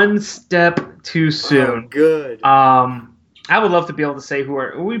one step too soon. Oh, good. I would love to be able to say I'm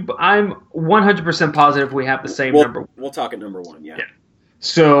 100% positive we have the same number. We'll talk at number 1, yeah.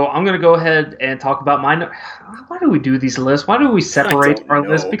 So I'm going to go ahead and talk about why do we do these lists? Why do we separate our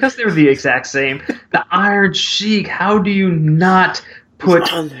lists? Because they're the exact same. The Iron Sheik, how do you not put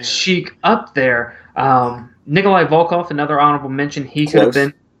Sheik up there? Nikolai Volkov, another honorable mention. He could have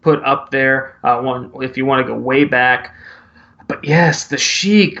been put up there if you want to go way back. But yes, the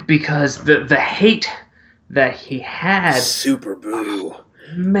Sheik, because the hate that he had. Super boo.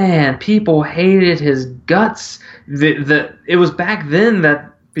 Man, people hated his guts. It was back then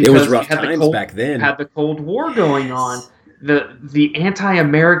that because it was rough times back then. Had the Cold War going on. The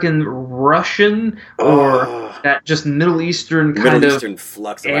anti-American Russian or that just Middle Eastern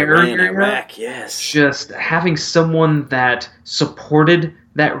flux of Iran, Iraq, yes. Just having someone that supported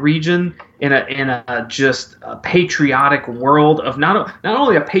that region in a just a patriotic world of not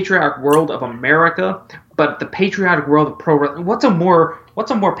only a patriotic world of America, but the patriotic world of pro wrestling. What's a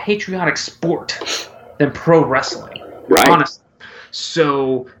more patriotic sport than pro wrestling? Right. Honestly.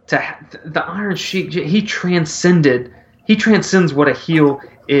 So the Iron Sheik, he transcends what a heel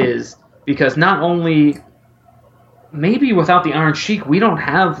is, because not only maybe without the Iron Sheik we don't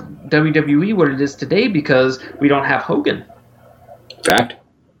have WWE what it is today, because we don't have Hogan. Fact.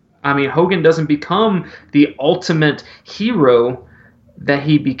 I mean, Hogan doesn't become the ultimate hero that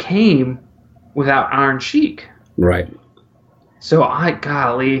he became without Iron Sheik. Right. So I'm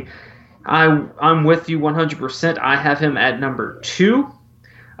with you 100%. I have him at number 2.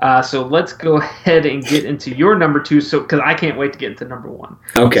 So let's go ahead and get into your number 2. So because I can't wait to get into number 1.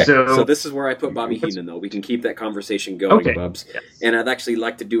 Okay. So this is where I put Bobby Heenan, though. We can keep that conversation going, Bubs. Yes. And I'd actually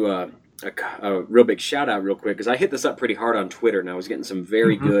like to do a real big shout out real quick, because I hit this up pretty hard on Twitter and I was getting some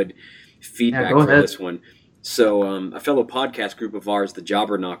very good feedback for this one. So a fellow podcast group of ours, the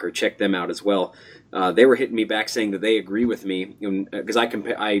Jobber Knocker, check them out as well. They were hitting me back saying that they agree with me, because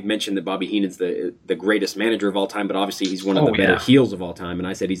I mentioned that Bobby Heenan's the greatest manager of all time, but obviously he's one of the better heels of all time, and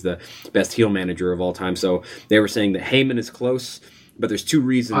I said he's the best heel manager of all time. So they were saying that Heyman is close, but there's 2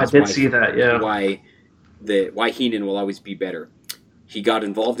 reasons why Heenan will always be better. He got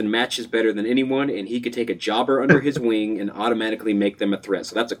involved in matches better than anyone, and he could take a jobber under his wing and automatically make them a threat.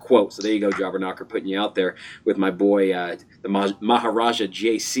 So that's a quote. So there you go, Jobber Knocker, putting you out there with my boy, the Maharaja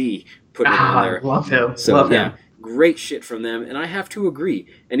JC, putting it on there. Love him. So, love him. Great shit from them, and I have to agree.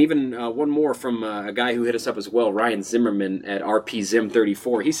 And even one more from a guy who hit us up as well, Ryan Zimmerman at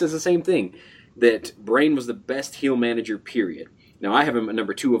RPZim34. He says the same thing, that Brain was the best heel manager, period. Now, I have him at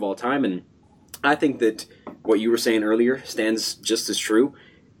number 2 of all time, and I think that what you were saying earlier stands just as true.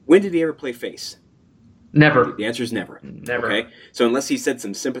 When did he ever play face? Never. The answer is never. Never. Okay? So unless he said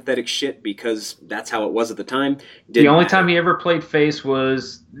some sympathetic shit because that's how it was at the time, the only time he ever played face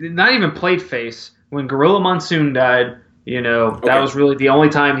was not even played face when Gorilla Monsoon died. That was really the only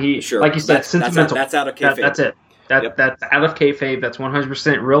time he, like you said, sentimental. That's out of kayfabe. That's it. That's out of kayfabe. That's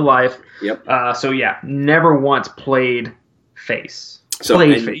 100% real life. Yep. So yeah, never once played face.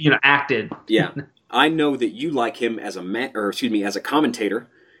 Acted. Yeah, I know that you like him as as a commentator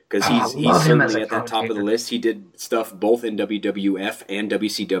because he's certainly at that top of the list. He did stuff both in WWF and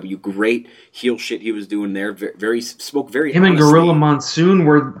WCW. Great heel shit he was doing there. Spoke very. Him honestly. And Gorilla Monsoon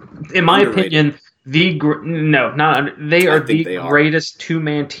were, in my opinion, they are the greatest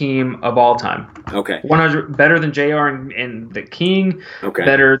two-man team of all time. Okay. 100 better than JR and the King. Okay.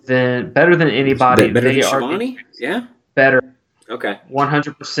 Better than anybody. Better than Shivani? Yeah. Better. Okay.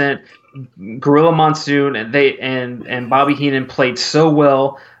 100%. Gorilla Monsoon and Bobby Heenan played so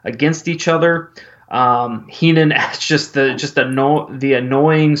well against each other. Heenan as just the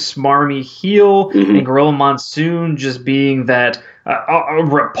annoying smarmy heel, and Gorilla Monsoon just being that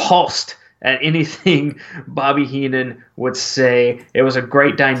repulsed at anything Bobby Heenan would say. It was a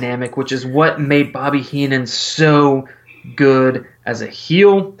great dynamic, which is what made Bobby Heenan so good as a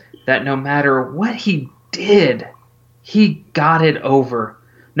heel, that no matter what he did, he got it over.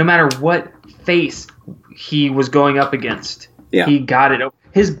 No matter what face he was going up against, he got it over.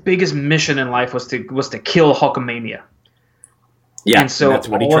 His biggest mission in life was to kill Hulkamania. Yeah, and so that's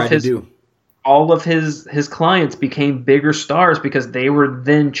what he tried to do. All of his clients became bigger stars because they were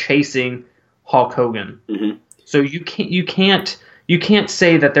then chasing Hulk Hogan. Mm-hmm. So you can't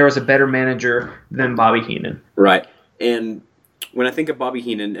say that there was a better manager than Bobby Heenan. Right. And when I think of Bobby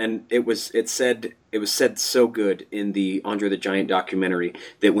Heenan, and it was said so good in the Andre the Giant documentary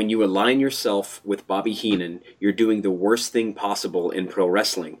that when you align yourself with Bobby Heenan, you're doing the worst thing possible in pro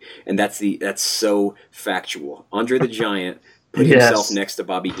wrestling, and that's so factual. Andre the Giant put himself next to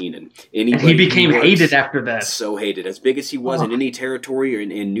Bobby Heenan. And he became hated after that. So hated. As big as he was in any territory or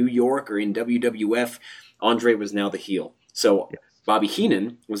in New York or in WWF, Andre was now the heel. So Bobby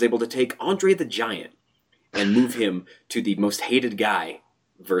Heenan was able to take Andre the Giant and move him to the most hated guy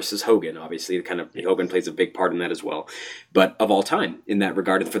versus Hogan. Obviously, Hogan plays a big part in that as well. But of all time in that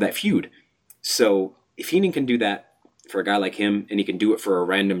regard for that feud. So if Heenan can do that for a guy like him, and he can do it for a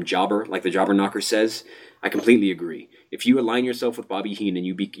random jobber, like the Jobber Knocker says, I completely agree. If you align yourself with Bobby Heenan,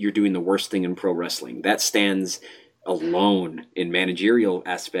 you're doing the worst thing in pro wrestling. That stands alone in managerial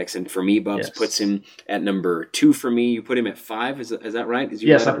aspects, and for me, Bubs puts him at number 2 for me. You put him at 5, is that right?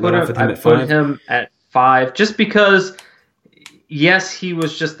 I put him at 5, just because, yes, he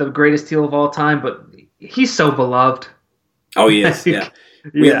was just the greatest heel of all time, but he's so beloved. Oh, he is, yeah.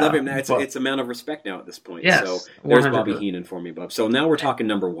 We love him now. It's amount of respect now at this point. Yes, so there's 100%. Bobby Heenan for me, Bub. So now we're talking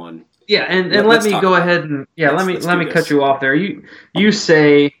number 1. Yeah, and let me go ahead and let me cut you off there. You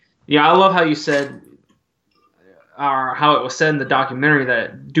say, I love how you said, or how it was said in the documentary,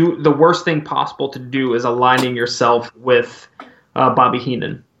 that the worst thing possible to do is aligning yourself with Bobby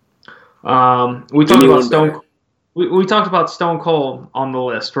Heenan. We talked about we talked about Stone Cold on the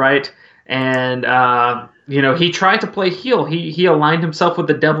list, right? And he tried to play heel. He aligned himself with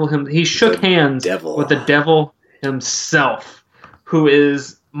the devil. He shook hands with the devil himself, who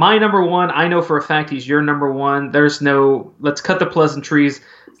is my number 1. I know for a fact he's your number 1. Let's cut the pleasantries.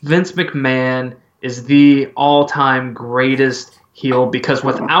 Vince McMahon is the all-time greatest heel, because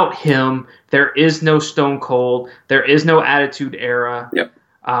without him, there is no Stone Cold. There is no Attitude Era. Yep.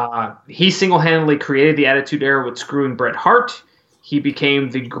 He single-handedly created the Attitude Era with screwing Bret Hart. He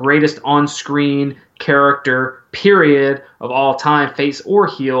became the greatest on-screen character, period, of all time, face or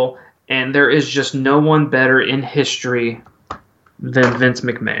heel, and there is just no one better in history than Vince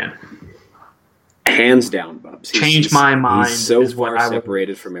McMahon. Hands down, Bubs. Changed my mind. He's so far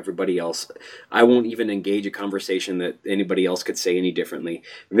separated from everybody else. I won't even engage a conversation that anybody else could say any differently.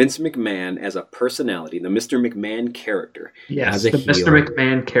 Vince McMahon as a personality, the Mr. McMahon character, as a heel, Mr.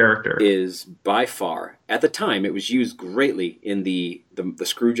 McMahon character is by far, at the time, it was used greatly in the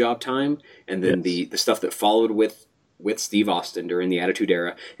screw job time, and then the stuff that followed with Steve Austin during the Attitude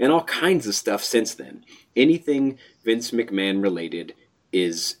Era, and all kinds of stuff since then. Anything Vince McMahon related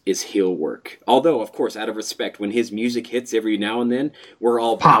is heel work. Although, of course, out of respect, when his music hits every now and then, we're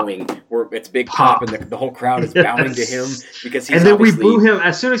all bowing. It's big pop, and the whole crowd is bowing to him because he's. And then we boo him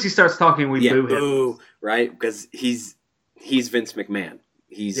as soon as he starts talking. We boo him, right? Because he's Vince McMahon.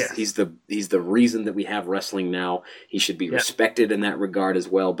 He's the reason that we have wrestling now. He should be respected in that regard as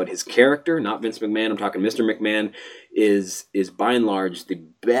well. But his character, not Vince McMahon, I'm talking Mr. McMahon, is by and large the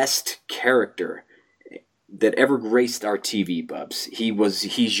best character that ever graced our TV, Bubs.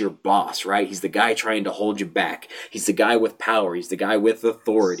 He's your boss, right? He's the guy trying to hold you back. He's the guy with power. He's the guy with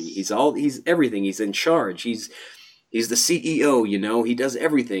authority. He's everything. He's in charge. He's the CEO, he does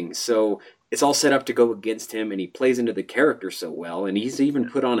everything. So it's all set up to go against him, and he plays into the character so well, and he's even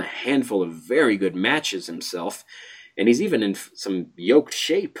put on a handful of very good matches himself. And he's even in some yoked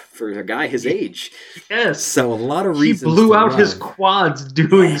shape for a guy his age. Yes. So a lot of reasons. He blew out his quads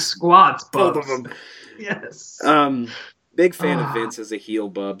doing squats, both Bubs. of them. Yes. Big fan of Vince as a heel,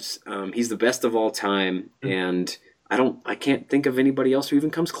 Bubs. He's the best of all time, and I can't think of anybody else who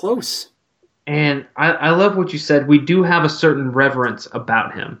even comes close. And I love what you said. We do have a certain reverence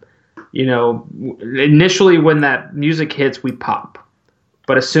about him. Initially when that music hits, we pop.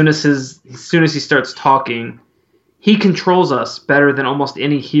 But as soon as he starts talking, he controls us better than almost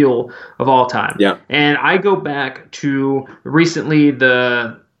any heel of all time. Yeah. And I go back to recently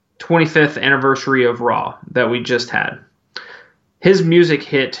the 25th anniversary of Raw that we just had. His music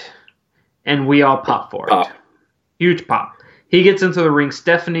hit, and we all pop for it. Huge pop. He gets into the ring.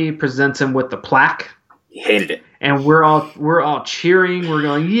 Stephanie presents him with the plaque. He hated it. And we're all cheering. We're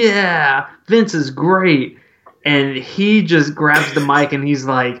going, yeah, Vince is great. And he just grabs the mic and he's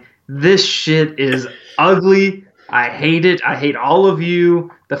like, this shit is ugly. I hate it. I hate all of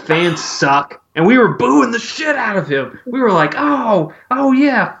you. The fans suck. And we were booing the shit out of him. We were like, oh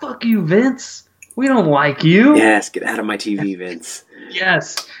yeah, fuck you, Vince. We don't like you. Yes, get out of my TV, Vince.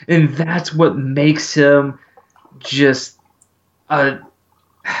 Yes. And that's what makes him just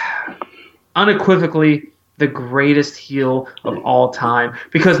unequivocally the greatest heel of all time.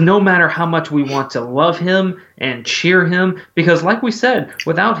 Because no matter how much we want to love him and cheer him, because like we said,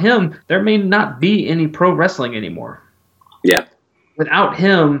 without him, there may not be any pro wrestling anymore. Yeah. Without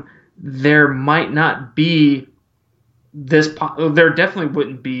him, there might not be there definitely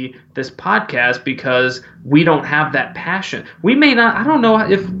wouldn't be this podcast, because we don't have that passion. We may not, I don't know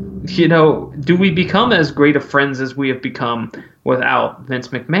if, do we become as great of friends as we have become without Vince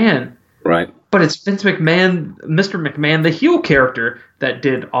McMahon? Right. But it's Vince McMahon, Mr. McMahon, the heel character, that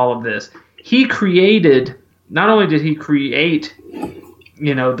did all of this. Not only did he create,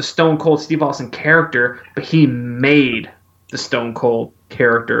 the Stone Cold Steve Austin character, but he made the Stone Cold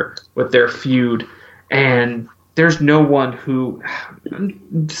character with their feud. And there's no one who,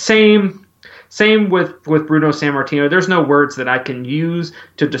 same with Bruno Sammartino. There's no words that I can use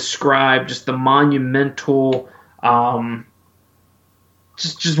to describe just the monumental,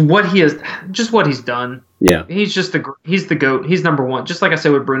 just what he has, just what he's done. Yeah, he's the GOAT. He's number one. Just like I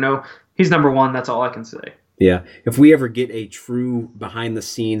said with Bruno, he's number one. That's all I can say. Yeah, if we ever get a true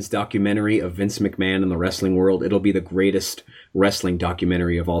behind-the-scenes documentary of Vince McMahon in the wrestling world, it'll be the greatest wrestling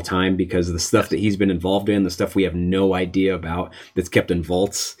documentary of all time, because of the stuff that he's been involved in, the stuff we have no idea about that's kept in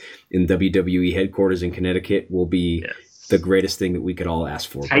vaults in WWE headquarters in Connecticut, will be the greatest thing that we could all ask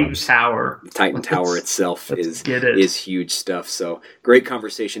for. Titan Tower. The Titan Tower itself is huge stuff. So great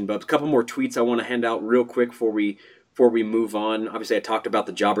conversation, Bubs. A couple more tweets I want to hand out real quick before we move on. Obviously, I talked about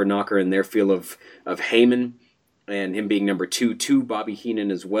the Jobber Knocker and their feel of Heyman and him being number 2 to Bobby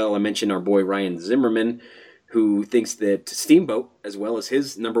Heenan as well. I mentioned our boy Ryan Zimmerman, who thinks that Steamboat, as well as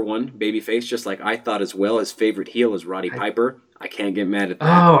his number 1 babyface, just like I thought as well, his favorite heel is Roddy Piper. I can't get mad at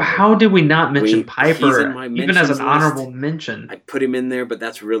that. Oh, how did we not mention Piper, even as an list. Honorable mention? I put him in there, but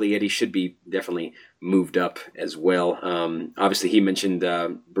that's really it. He should be definitely moved up as well. Obviously, he mentioned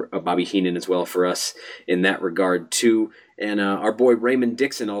Bobby Heenan as well for us in that regard, too. And our boy Raymond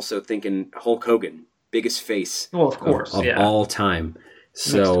Dixon also thinking Hulk Hogan, biggest face of all time.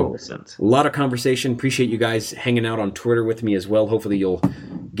 So, makes total sense. A lot of conversation. Appreciate you guys hanging out on Twitter with me as well. Hopefully you'll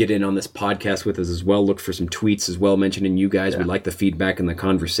get in on this podcast with us as well. Look for some tweets as well mentioning you guys. We like the feedback and the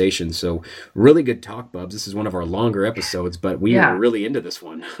conversation. So really good talk, Bubs. This is one of our longer episodes, but we are really into this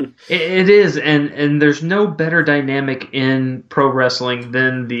one. It is, and there's no better dynamic in pro wrestling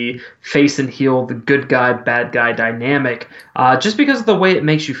than the face and heel, the good guy, bad guy dynamic, just because of the way it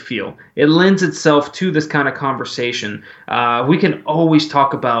makes you feel. It lends itself to this kind of conversation. We can always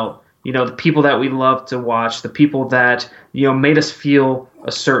talk about the people that we love to watch, the people that made us feel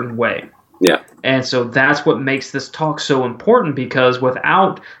a certain way. Yeah. And so that's what makes this talk so important, because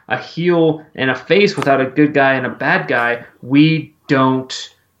without a heel and a face, without a good guy and a bad guy, we don't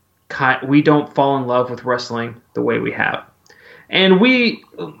fall in love with wrestling the way we have. And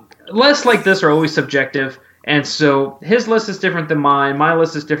lists like this are always subjective. And so his list is different than mine, my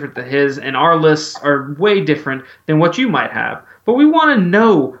list is different than his, and our lists are way different than what you might have. but we want to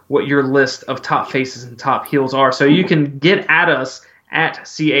know what your list of top faces and top heels are. So you can get at us at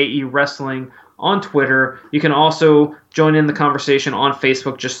CAE Wrestling on Twitter. You can also join in the conversation on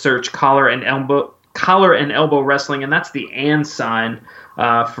Facebook. Just search Collar and Elbow Wrestling, and that's the and sign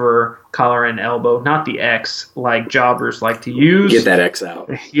for Collar and Elbow, not the X like jobbers like to use. Get that X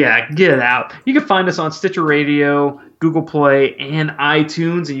out. Yeah, get it out. You can find us on Stitcher Radio, Google Play, and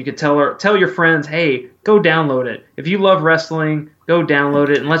iTunes, and you can tell your friends, hey, go download it. If you love wrestling, go download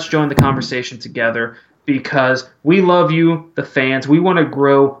it, and let's join the conversation together, because we love you, the fans. We want to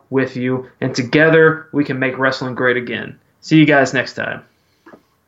grow with you, and together we can make wrestling great again. See you guys next time.